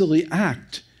wasn't the silly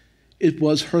act. It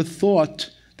was her thought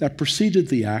that preceded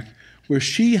the act, where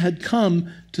she had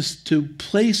come to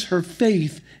place her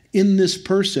faith in this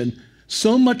person.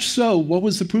 So much so, what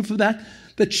was the proof of that?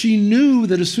 That she knew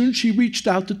that as soon as she reached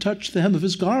out to touch the hem of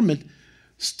his garment,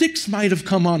 sticks might have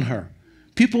come on her.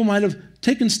 People might have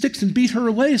taken sticks and beat her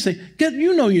away and say,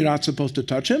 you know you're not supposed to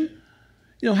touch him.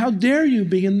 How dare you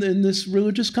be in this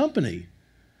religious company?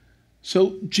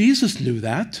 So Jesus knew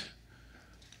that.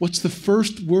 What's the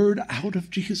first word out of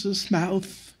Jesus'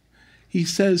 mouth? He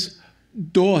says,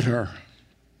 daughter,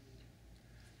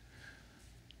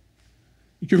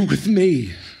 you're with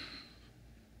me.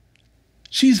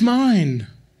 She's mine.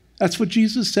 That's what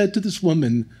Jesus said to this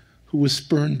woman who was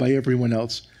spurned by everyone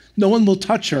else. No one will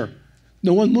touch her.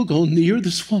 No one will go near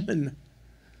this woman.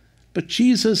 But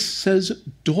Jesus says,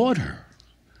 daughter.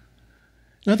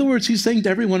 In other words, he's saying to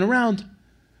everyone around,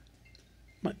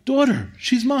 my daughter,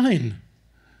 she's mine.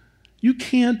 You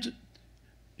can't,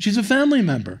 she's a family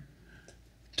member.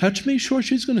 Touch me? Sure,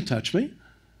 she's going to touch me.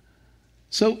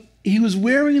 So he was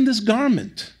wearing this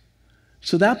garment.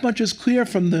 So that much is clear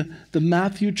from the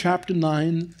Matthew chapter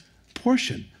 9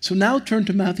 portion. So now turn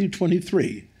to Matthew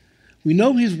 23. We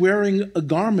know he's wearing a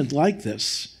garment like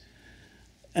this.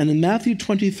 And in Matthew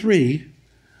 23,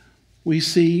 we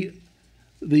see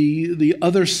the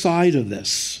other side of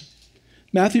this.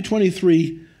 Matthew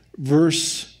 23,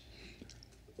 verse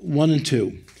 1 and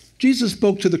 2. Jesus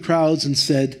spoke to the crowds and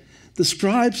said, the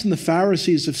scribes and the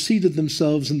Pharisees have seated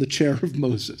themselves in the chair of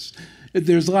Moses.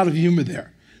 There's a lot of humor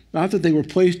there. Not that they were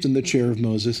placed in the chair of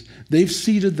Moses. They've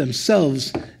seated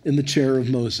themselves in the chair of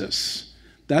Moses.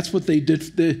 That's what they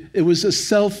did. It was a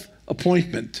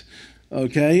self-appointment,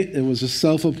 okay? It was a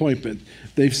self-appointment.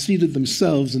 They've seated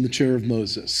themselves in the chair of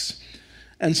Moses.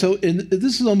 And so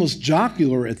this is almost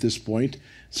jocular at this point.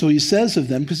 So he says of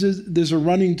them, because there's a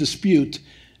running dispute,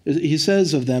 he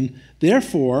says of them,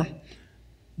 therefore,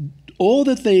 all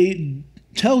that they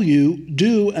tell you,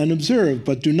 do and observe,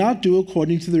 but do not do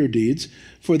according to their deeds,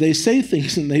 for they say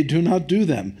things and they do not do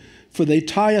them. For they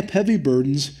tie up heavy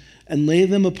burdens and lay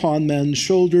them upon men's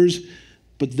shoulders,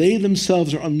 but they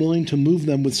themselves are unwilling to move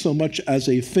them with so much as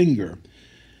a finger.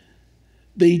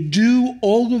 They do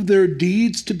all of their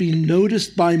deeds to be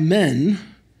noticed by men.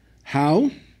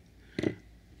 How?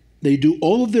 They do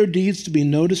all of their deeds to be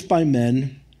noticed by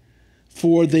men,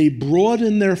 for they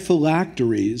broaden their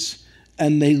phylacteries,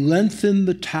 and they lengthen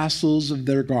the tassels of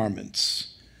their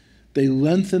garments. They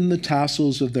lengthen the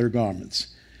tassels of their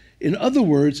garments. In other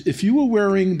words, if you were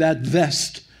wearing that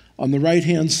vest on the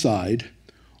right-hand side,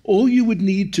 all you would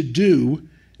need to do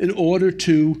in order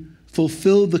to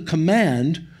fulfill the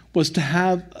command was to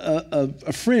have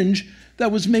a fringe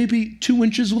that was maybe 2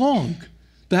 inches long.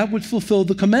 That would fulfill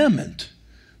the commandment.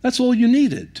 That's all you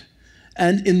needed.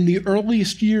 And in the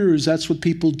earliest years, that's what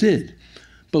people did.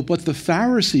 But what the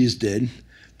Pharisees did,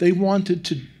 they wanted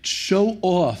to show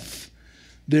off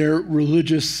their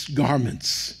religious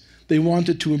garments. They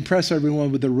wanted to impress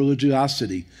everyone with their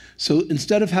religiosity. So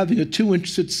instead of having a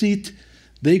 2-inch tzitzit,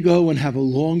 they go and have a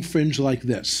long fringe like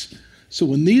this. So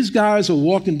when these guys are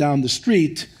walking down the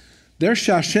street, they're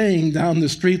sashaying down the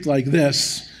street like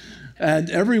this, and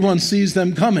everyone sees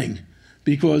them coming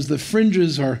because the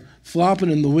fringes are flopping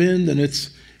in the wind, and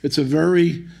it's a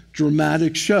very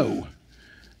dramatic show.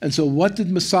 And so what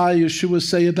did Messiah Yeshua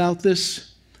say about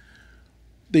this?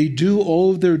 They do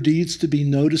all of their deeds to be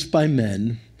noticed by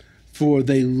men, for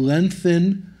they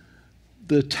lengthen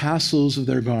the tassels of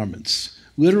their garments.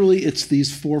 Literally, it's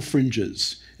these 4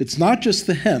 fringes. It's not just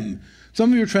the hem.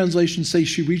 Some of your translations say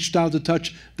she reached out to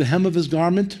touch the hem of his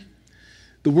garment.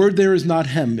 The word there is not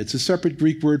hem. It's a separate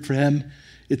Greek word for hem.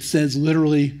 It says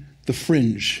literally the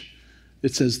fringe.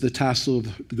 It says the tassel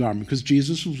of the garment, because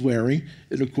Jesus was wearing,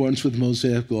 in accordance with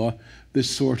Mosaic law, this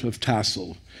sort of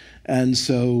tassel. And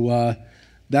so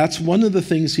that's one of the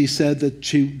things he said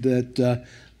that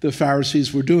the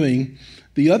Pharisees were doing.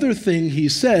 The other thing he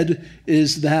said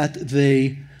is that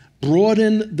they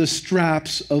broaden the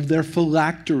straps of their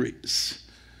phylacteries.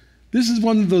 This is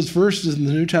one of those verses in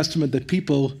the New Testament that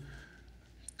people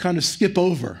kind of skip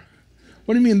over.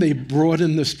 What do you mean they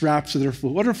broaden the straps of their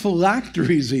phylacteries? What are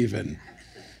phylacteries even?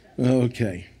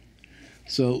 Okay.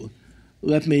 So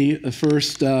let me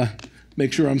first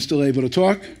make sure I'm still able to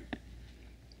talk.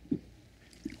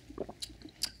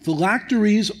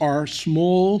 Phylacteries are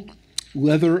small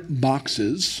leather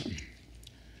boxes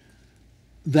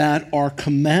that are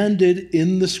commanded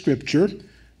in the scripture.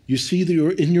 You see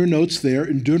in your notes there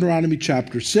in Deuteronomy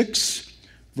chapter 6,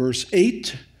 verse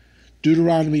 8,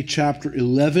 Deuteronomy chapter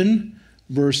 11,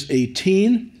 verse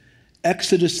 18,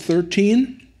 Exodus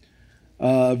 13,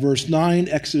 verse 9,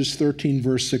 Exodus 13,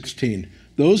 verse 16.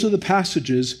 Those are the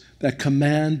passages that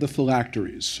command the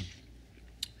phylacteries.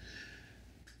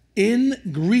 In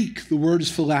Greek, the word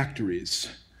is phylacteries.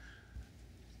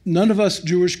 None of us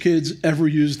Jewish kids ever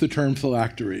use the term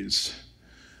phylacteries.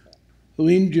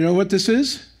 Helene, do you know what this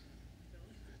is?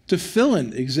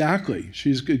 Tefillin, exactly.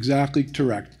 She's exactly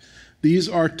correct. These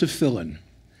are tefillin.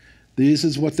 This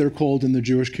is what they're called in the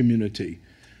Jewish community.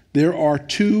 There are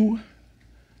 2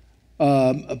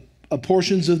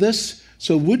 portions of this.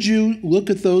 So would you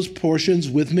look at those portions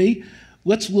with me?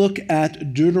 Let's look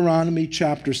at Deuteronomy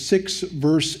chapter 6,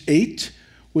 verse 8,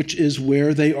 which is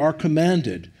where they are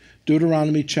commanded.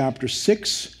 Deuteronomy chapter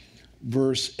 6,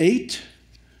 verse 8.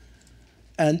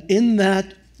 And in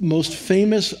that most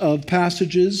famous of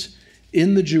passages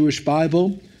in the Jewish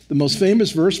Bible, the most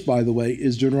famous verse, by the way,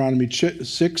 is Deuteronomy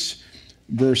 6,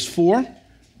 verse 4.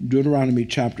 Deuteronomy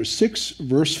chapter 6,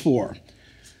 verse 4.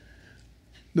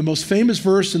 The most famous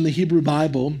verse in the Hebrew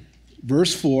Bible,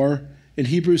 verse 4, in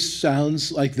Hebrew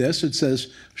sounds like this. It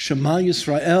says, Shema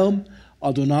Yisrael,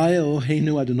 Adonai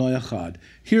Eloheinu Adonai Echad.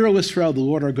 Hear, O Israel, the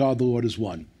Lord our God, the Lord is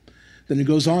one. Then it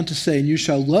goes on to say, and you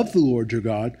shall love the Lord your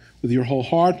God with your whole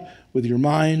heart, with your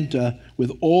mind,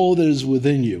 with all that is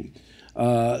within you.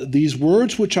 These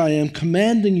words which I am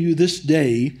commanding you this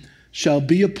day shall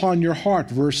be upon your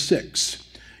heart. Verse 6.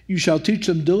 You shall teach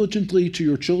them diligently to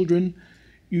your children.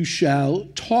 You shall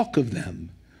talk of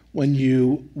them when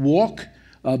you walk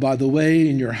by the way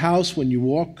in your house, when you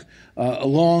walk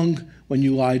along, when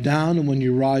you lie down, and when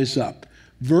you rise up.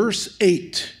 Verse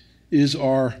 8 is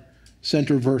our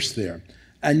center verse there.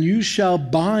 And you shall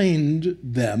bind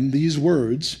them, these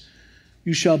words,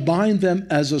 you shall bind them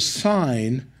as a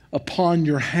sign upon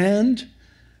your hand,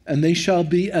 and they shall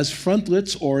be as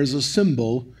frontlets or as a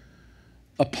symbol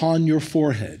upon your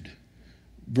forehead.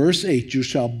 Verse 8, you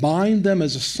shall bind them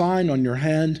as a sign on your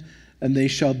hand, and they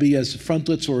shall be as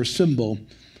frontlets or a symbol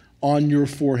on your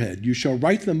forehead. You shall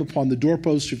write them upon the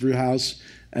doorposts of your house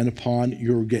and upon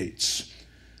your gates.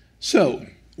 So,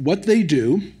 what they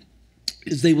do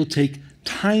is they will take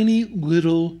tiny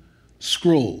little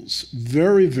scrolls,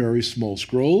 very, very small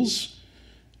scrolls,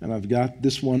 and I've got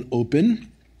this one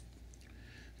open.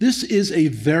 This is a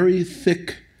very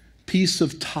thick piece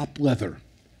of top leather,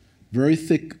 very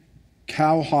thick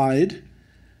cowhide,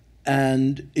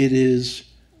 and it is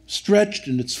stretched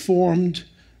and it's formed,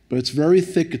 but it's very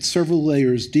thick. It's several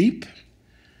layers deep.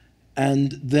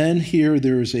 And then here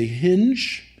there is a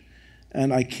hinge,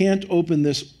 and I can't open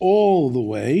this all the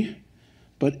way,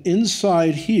 but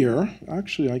inside here,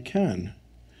 actually I can.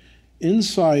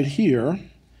 Inside here,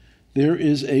 there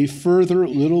is a further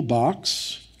little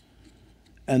box,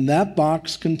 and that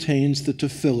box contains the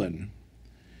tefillin.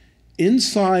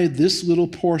 Inside this little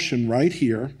portion right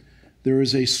here, there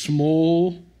is a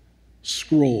small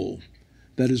scroll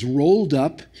that is rolled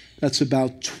up, that's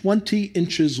about 20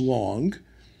 inches long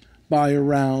by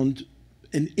around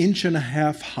 1.5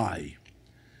 inches high.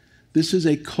 This is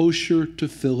a kosher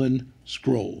tefillin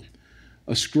scroll.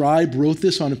 A scribe wrote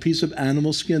this on a piece of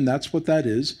animal skin. That's what that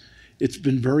is. It's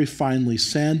been very finely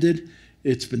sanded.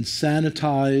 It's been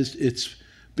sanitized. It's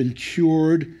been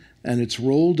cured, and it's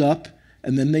rolled up.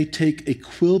 And then they take a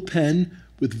quill pen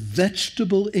with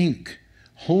vegetable ink,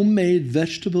 homemade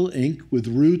vegetable ink with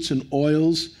roots and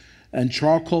oils and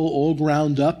charcoal all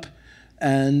ground up,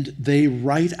 and they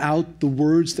write out the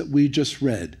words that we just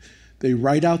read. They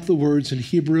write out the words in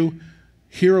Hebrew,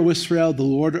 "Hear, O Israel, the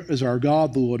Lord is our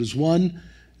God, the Lord is one,"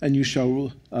 and you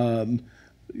shall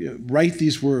write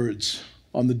these words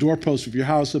on the doorposts of your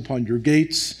house, upon your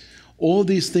gates. All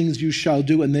these things you shall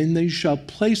do, and then you shall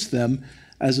place them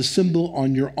as a symbol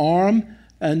on your arm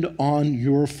and on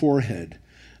your forehead.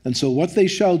 And so what they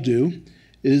shall do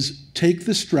is take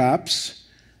the straps,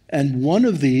 and one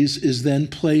of these is then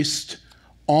placed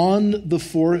on the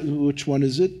forehead. Which one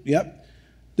is it? Yep.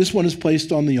 This one is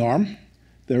placed on the arm.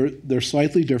 They're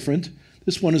slightly different.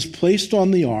 This one is placed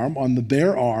on the arm, on the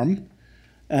bare arm,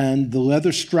 and the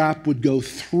leather strap would go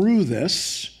through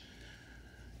this.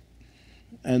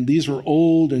 And these are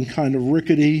old and kind of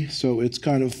rickety, so it's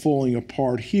kind of falling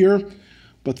apart here.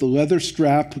 But the leather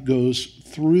strap goes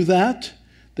through that.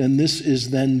 Then this is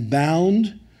then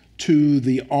bound to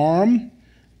the arm,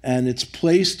 and it's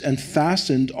placed and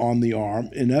fastened on the arm,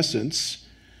 in essence.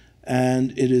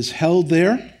 And it is held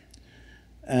there,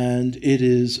 and it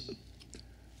is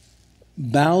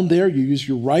bound there. You use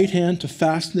your right hand to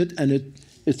fasten it, and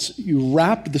you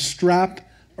wrap the strap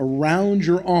around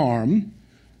your arm.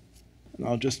 And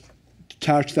I'll just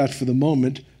detach that for the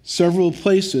moment. Several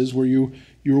places where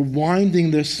you're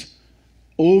winding this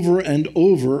over and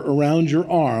over around your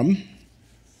arm.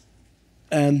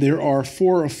 And there are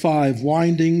 4 or 5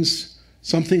 windings,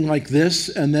 something like this.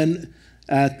 And then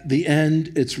at the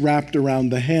end, it's wrapped around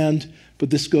the hand, but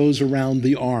this goes around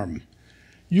the arm.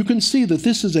 You can see that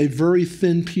this is a very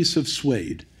thin piece of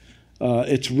suede.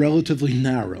 It's relatively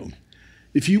narrow.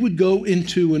 If you would go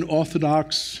into an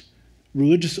Orthodox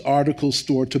religious article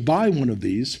store to buy one of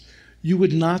these, you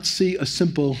would not see a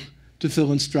simple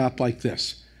tefillin strap like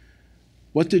this.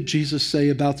 What did Jesus say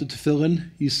about the tefillin?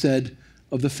 He said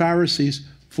of the Pharisees,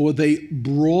 "For they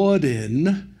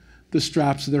broaden the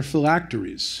straps of their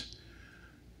phylacteries."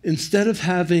 Instead of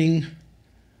having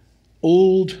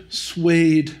old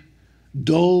suede,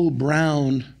 dull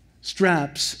brown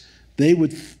straps, they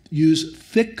would use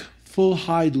thick,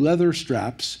 full-hide leather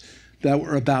straps that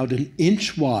were about 1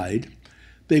 inch wide.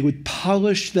 They would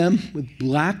polish them with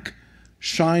black,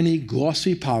 shiny,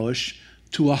 glossy polish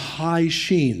to a high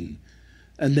sheen.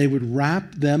 And they would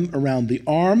wrap them around the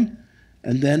arm,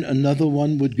 and then another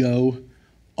one would go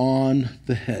on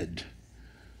the head.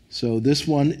 So this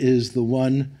one is the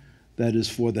one that is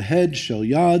for the head, shel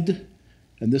yad,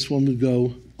 and this one would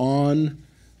go on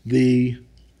the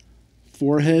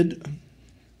forehead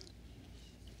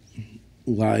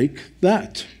like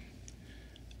that.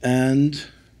 And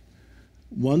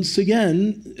once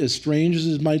again, as strange as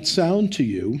it might sound to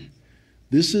you,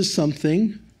 this is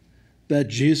something that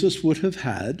Jesus would have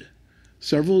had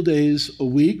several days a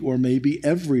week, or maybe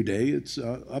every day, it's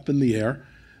up in the air,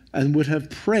 and would have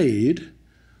prayed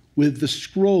with the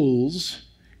scrolls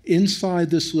inside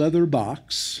this leather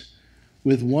box,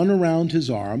 with one around his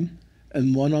arm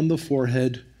and one on the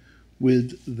forehead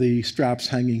with the straps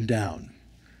hanging down.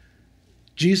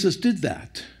 Jesus did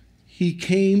that. He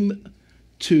came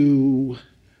to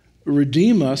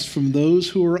redeem us from those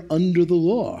who are under the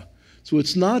law. So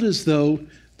it's not as though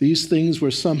these things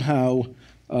were somehow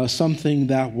something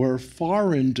that were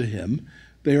foreign to him.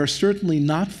 They are certainly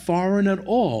not foreign at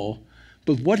all.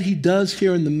 But what he does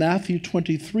here in the Matthew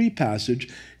 23 passage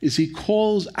is he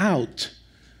calls out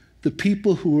the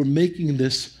people who are making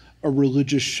this a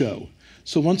religious show.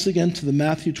 So once again, to the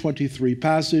Matthew 23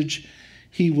 passage,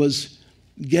 he was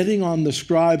getting on the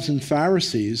scribes and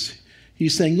Pharisees.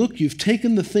 He's saying, look, you've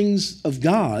taken the things of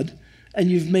God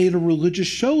and you've made a religious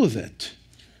show of it.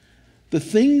 The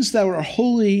things that are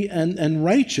holy and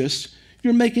righteous,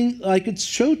 you're making like it's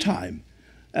showtime.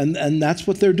 And that's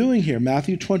what they're doing here.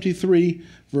 Matthew 23,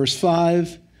 verse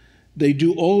 5, they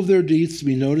do all of their deeds to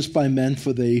be noticed by men,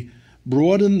 for they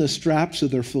broaden the straps of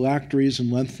their phylacteries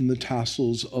and lengthen the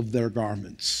tassels of their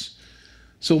garments.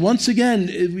 So once again,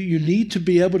 you need to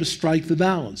be able to strike the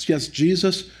balance. Yes,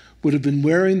 Jesus would have been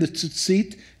wearing the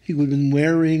tzitzit. He would have been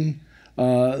wearing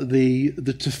the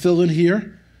Tefillin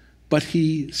here. But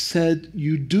he said,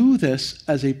 you do this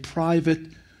as a private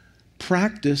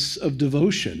practice of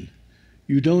devotion.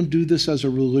 You don't do this as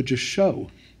a religious show.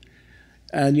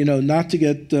 And, not to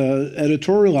get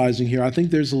editorializing here, I think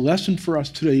there's a lesson for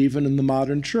us today, even in the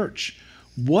modern church.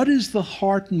 What is the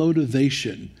heart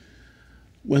motivation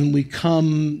when we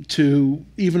come to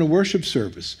even a worship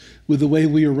service, with the way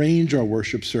we arrange our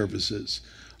worship services?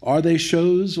 Are they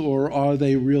shows, or are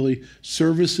they really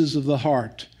services of the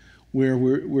heart, where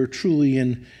we're truly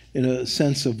in a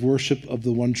sense of worship of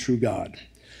the one true God?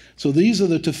 So these are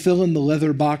the tefillin, the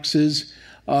leather boxes.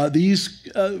 These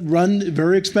run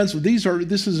very expensive.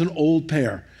 This is an old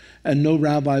pair, and no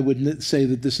rabbi would say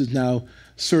that this is now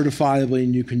certifiably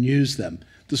and you can use them.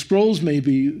 The scrolls may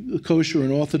be kosher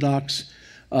and orthodox,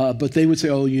 but they would say,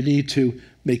 oh, you need to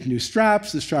make new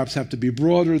straps. The straps have to be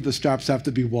broader. The straps have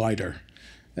to be wider.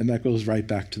 And that goes right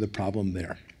back to the problem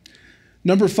there.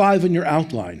 Number 5 in your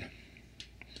outline.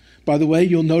 By the way,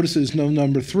 you'll notice there's no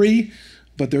number 3,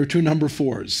 but there are 2 number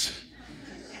 4s.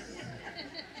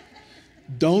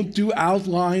 Don't do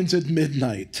outlines at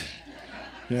midnight.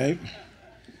 Okay?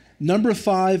 Number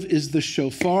 5 is the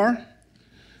shofar.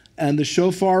 And the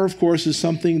shofar, of course, is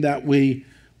something that we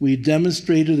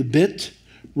demonstrated a bit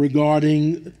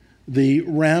regarding the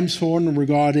ram's horn and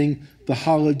regarding the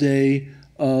holiday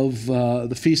of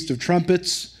the Feast of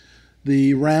Trumpets.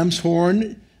 The ram's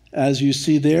horn, as you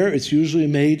see there, it's usually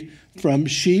made from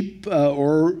sheep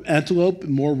or antelope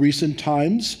in more recent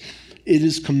times. It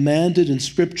is commanded in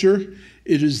Scripture.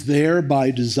 It is there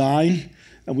by design.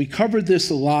 And we covered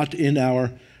this a lot in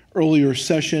our earlier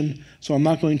session, so I'm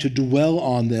not going to dwell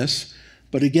on this.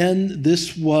 But again,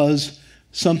 this was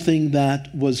something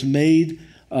that was made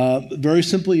very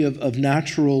simply of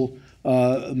natural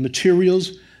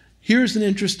materials. Here's an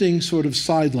interesting sort of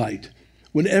sidelight.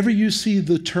 Whenever you see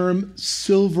the term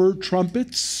silver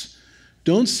trumpets,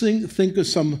 don't think of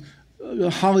some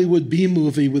Hollywood B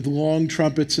movie with long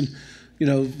trumpets and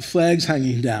flags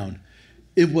hanging down.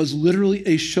 It was literally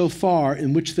a shofar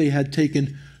in which they had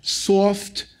taken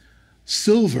soft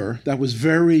silver that was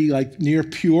very near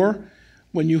pure.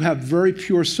 When you have very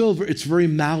pure silver, it's very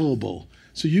malleable.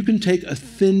 So you can take a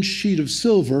thin sheet of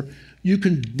silver, you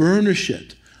can burnish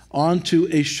it onto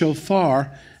a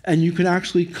shofar, and you can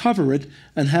actually cover it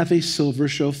and have a silver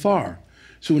shofar.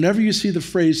 So whenever you see the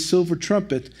phrase silver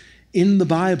trumpet in the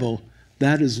Bible,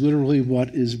 that is literally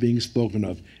what is being spoken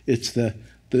of. It's the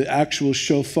actual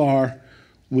shofar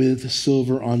with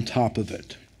silver on top of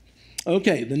it.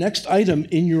 Okay, the next item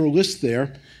in your list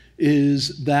there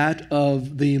is that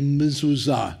of the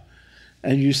Mezuzah.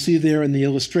 And you see there in the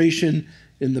illustration,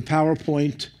 in the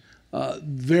PowerPoint,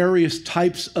 various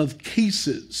types of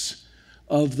cases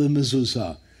of the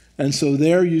Mezuzah. And so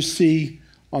there you see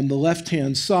on the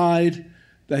left-hand side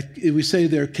that we say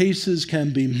their cases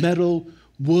can be metal,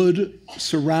 wood,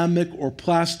 ceramic, or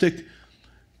plastic,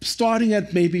 starting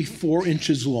at maybe 4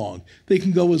 inches long. They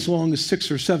can go as long as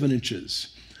 6 or 7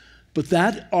 inches. But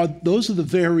those are the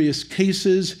various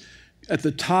cases. At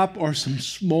the top are some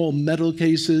small metal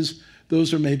cases.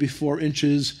 Those are maybe 4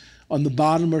 inches. On the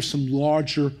bottom are some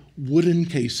larger wooden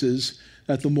cases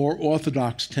that the more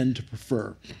Orthodox tend to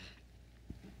prefer.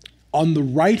 On the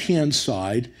right-hand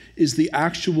side is the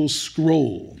actual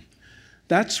scroll.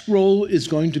 That scroll is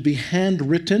going to be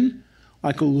handwritten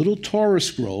like a little Torah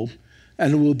scroll,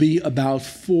 and it will be about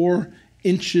 4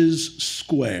 inches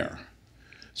square.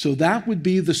 So that would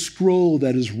be the scroll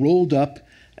that is rolled up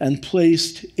and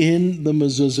placed in the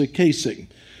mezuzah casing.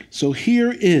 So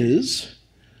here is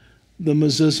the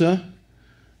mezuzah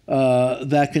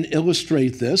that can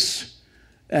illustrate this.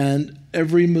 And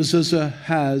every mezuzah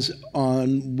has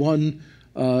on one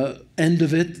end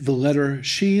of it the letter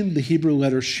Shin, the Hebrew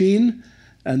letter Shin,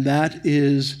 and that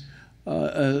is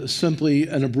simply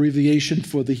an abbreviation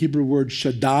for the Hebrew word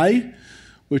Shaddai,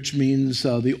 which means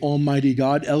the Almighty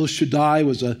God. El Shaddai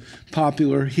was a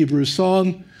popular Hebrew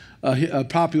song, a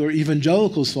popular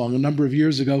evangelical song a number of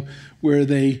years ago, where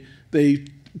they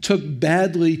took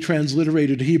badly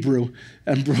transliterated Hebrew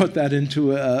and brought that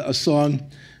into a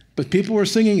song, but people were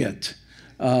singing it.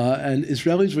 And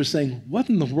Israelis were saying, what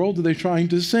in the world are they trying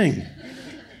to sing?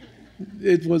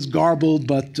 it was garbled,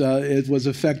 but it was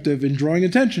effective in drawing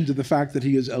attention to the fact that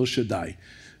he is El Shaddai.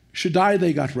 Shaddai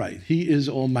they got right. He is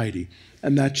almighty.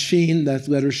 And that sheen, that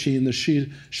letter sheen, the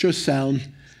sh sound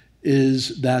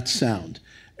is that sound.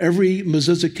 Every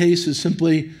mezuzah case is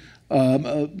simply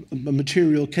a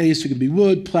material case. It can be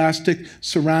wood, plastic,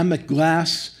 ceramic,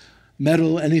 glass,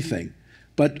 metal, anything.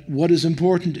 But what is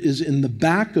important is in the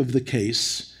back of the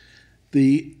case,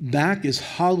 the back is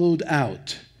hollowed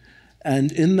out.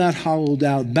 And in that hollowed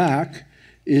out back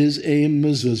is a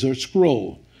mezuzah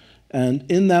scroll. And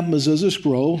in that mezuzah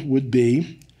scroll would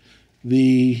be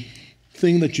the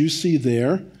thing that you see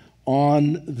there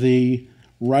on the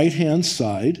right-hand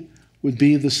side would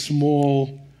be the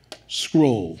small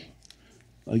scroll.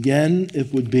 Again,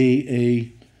 it would be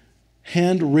a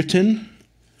handwritten,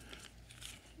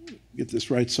 get this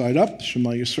right side up,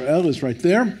 Shema Yisrael is right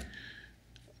there,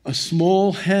 a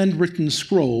small handwritten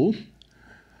scroll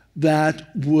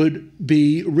that would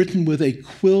be written with a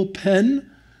quill pen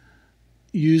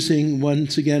using,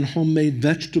 once again, homemade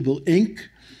vegetable ink,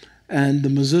 and the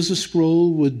mezuzah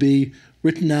scroll would be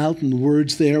written out, and the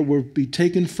words there would be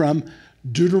taken from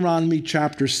Deuteronomy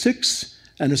chapter 6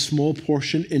 and a small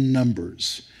portion in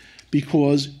Numbers.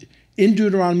 Because in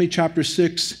Deuteronomy chapter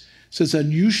 6 it says,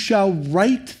 "And you shall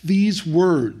write these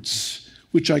words,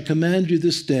 which I command you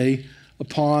this day,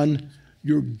 upon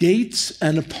your gates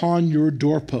and upon your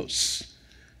doorposts.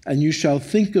 And you shall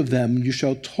think of them, and you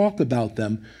shall talk about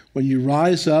them when you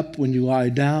rise up, when you lie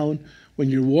down, when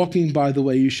you're walking by the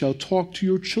way, you shall talk to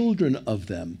your children of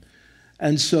them."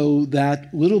 And so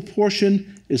that little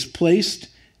portion is placed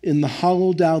in the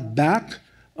hollowed out back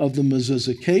of the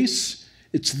mezuzah case.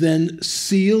 It's then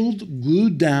sealed,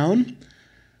 glued down.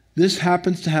 This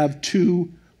happens to have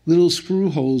two little screw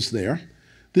holes there.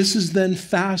 This is then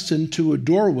fastened to a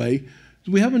doorway.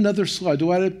 Do we have another slide?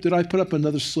 Did I put up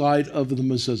another slide of the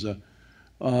mezuzah?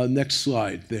 Next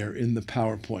slide there in the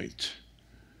PowerPoint.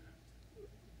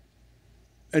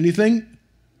 Anything?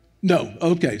 No.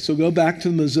 Okay, so go back to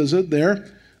the mezuzah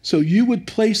there. So you would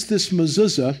place this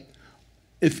mezuzah,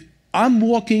 if I'm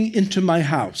walking into my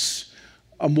house,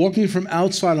 I'm walking from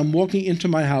outside, I'm walking into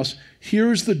my house,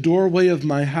 here's the doorway of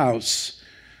my house.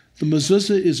 The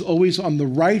mezuzah is always on the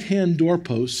right-hand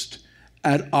doorpost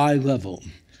at eye level.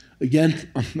 Again,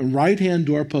 on the right-hand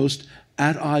doorpost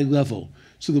at eye level.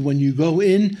 So that when you go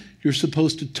in, you're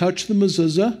supposed to touch the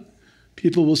mezuzah.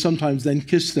 People will sometimes then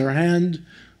kiss their hand.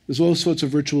 There's all sorts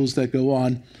of rituals that go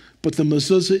on. But the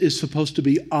mezuzah is supposed to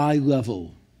be eye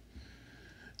level.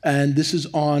 And this is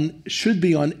should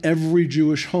be on every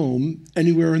Jewish home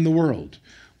anywhere in the world.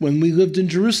 When we lived in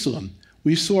Jerusalem,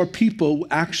 we saw people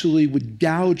actually would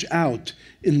gouge out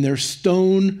in their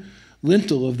stone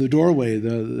lintel of the doorway,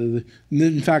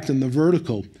 in fact, in the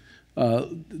vertical,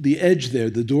 the edge there,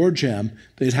 the door jamb,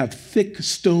 they'd have thick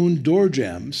stone door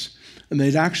jambs, and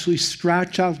they'd actually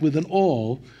scratch out with an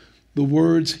awl the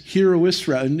words, Hear, O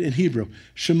Israel, in Hebrew,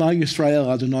 Shema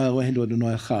Yisrael Adonai Eloheinu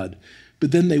Adonai Echad.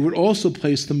 But then they would also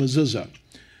place the mezuzah.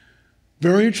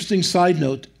 Very interesting side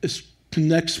note,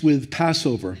 connects with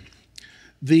Passover.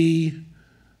 The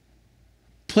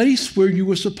place where you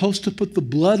were supposed to put the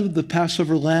blood of the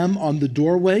Passover lamb on the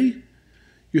doorway,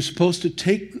 you're supposed to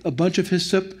take a bunch of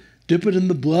hyssop, dip it in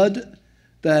the blood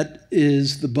that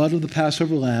is the blood of the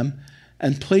Passover lamb,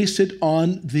 and place it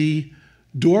on the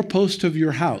doorpost of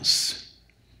your house.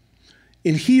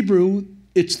 In Hebrew,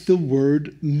 it's the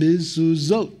word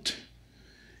mezuzot.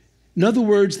 In other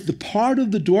words, the part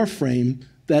of the door frame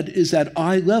that is at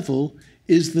eye level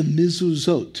is the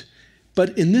mezuzot.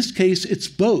 But in this case, it's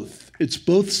both. It's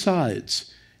both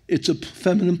sides. It's a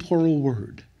feminine plural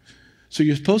word. So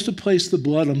you're supposed to place the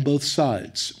blood on both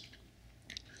sides.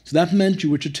 So that meant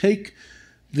you were to take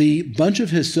the bunch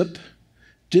of hyssop,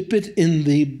 dip it in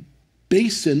the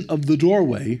basin of the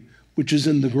doorway, which is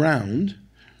in the ground,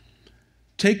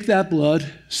 take that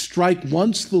blood, strike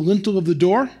once the lintel of the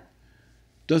door.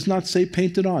 Does not say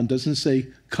paint it on, doesn't say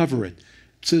cover it.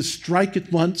 It says strike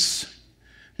it once.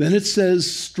 Then it says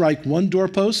strike one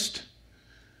doorpost.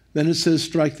 Then it says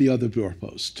strike the other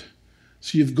doorpost.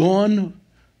 So you've gone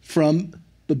from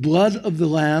the blood of the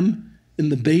lamb in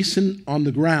the basin on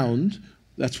the ground,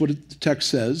 that's what the text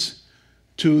says,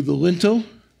 to the lintel,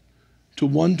 to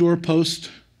one doorpost,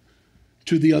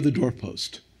 to the other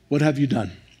doorpost. What have you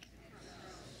done?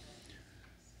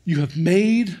 You have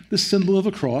made the symbol of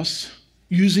a cross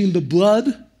using the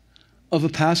blood of a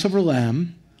Passover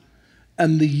lamb,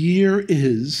 and the year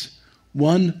is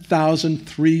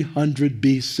 1300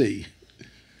 BC.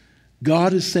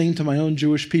 God is saying to my own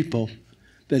Jewish people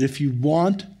that if you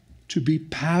want to be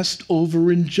passed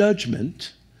over in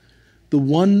judgment, the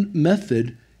one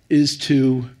method is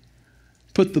to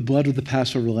put the blood of the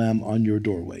Passover lamb on your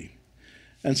doorway.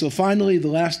 And so finally, the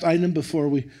last item before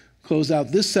we close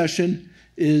out this session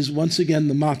is once again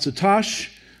the matzah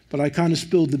tash, but I kind of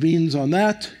spilled the beans on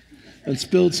that and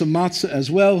spilled some matzah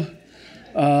as well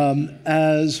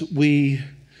as we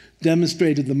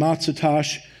demonstrated the matzah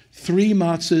tash, 3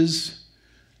 matzahs,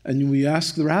 and we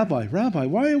asked the rabbi,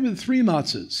 why are there 3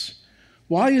 matzahs?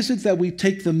 Why is it that we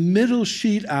take the middle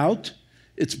sheet out,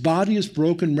 its body is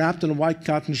broken, wrapped in a white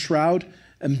cotton shroud,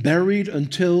 and buried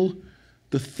until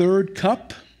the 3rd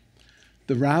cup?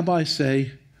 The rabbis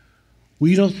say,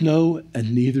 we don't know,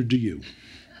 and neither do you.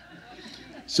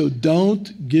 So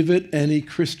don't give it any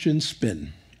Christian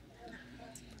spin.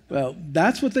 Well,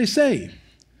 that's what they say.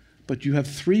 But you have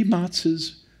 3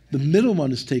 matzahs. The middle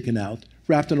one is taken out,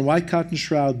 wrapped in a white cotton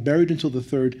shroud, buried until the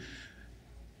 3rd.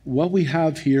 What we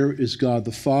have here is God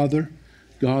the Father,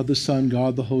 God the Son,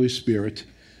 God the Holy Spirit,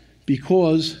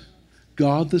 because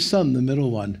God the Son, the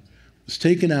middle one, was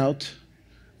taken out,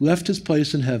 left his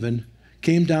place in heaven,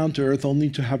 came down to earth only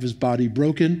to have his body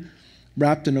broken,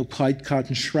 wrapped in a white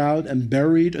cotton shroud, and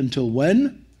buried until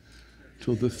when?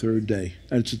 Till the 3rd day.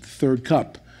 And it's at the 3rd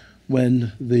cup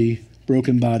when the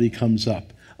broken body comes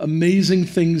up. Amazing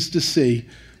things to see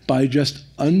by just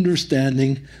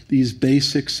understanding these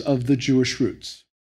basics of the Jewish roots.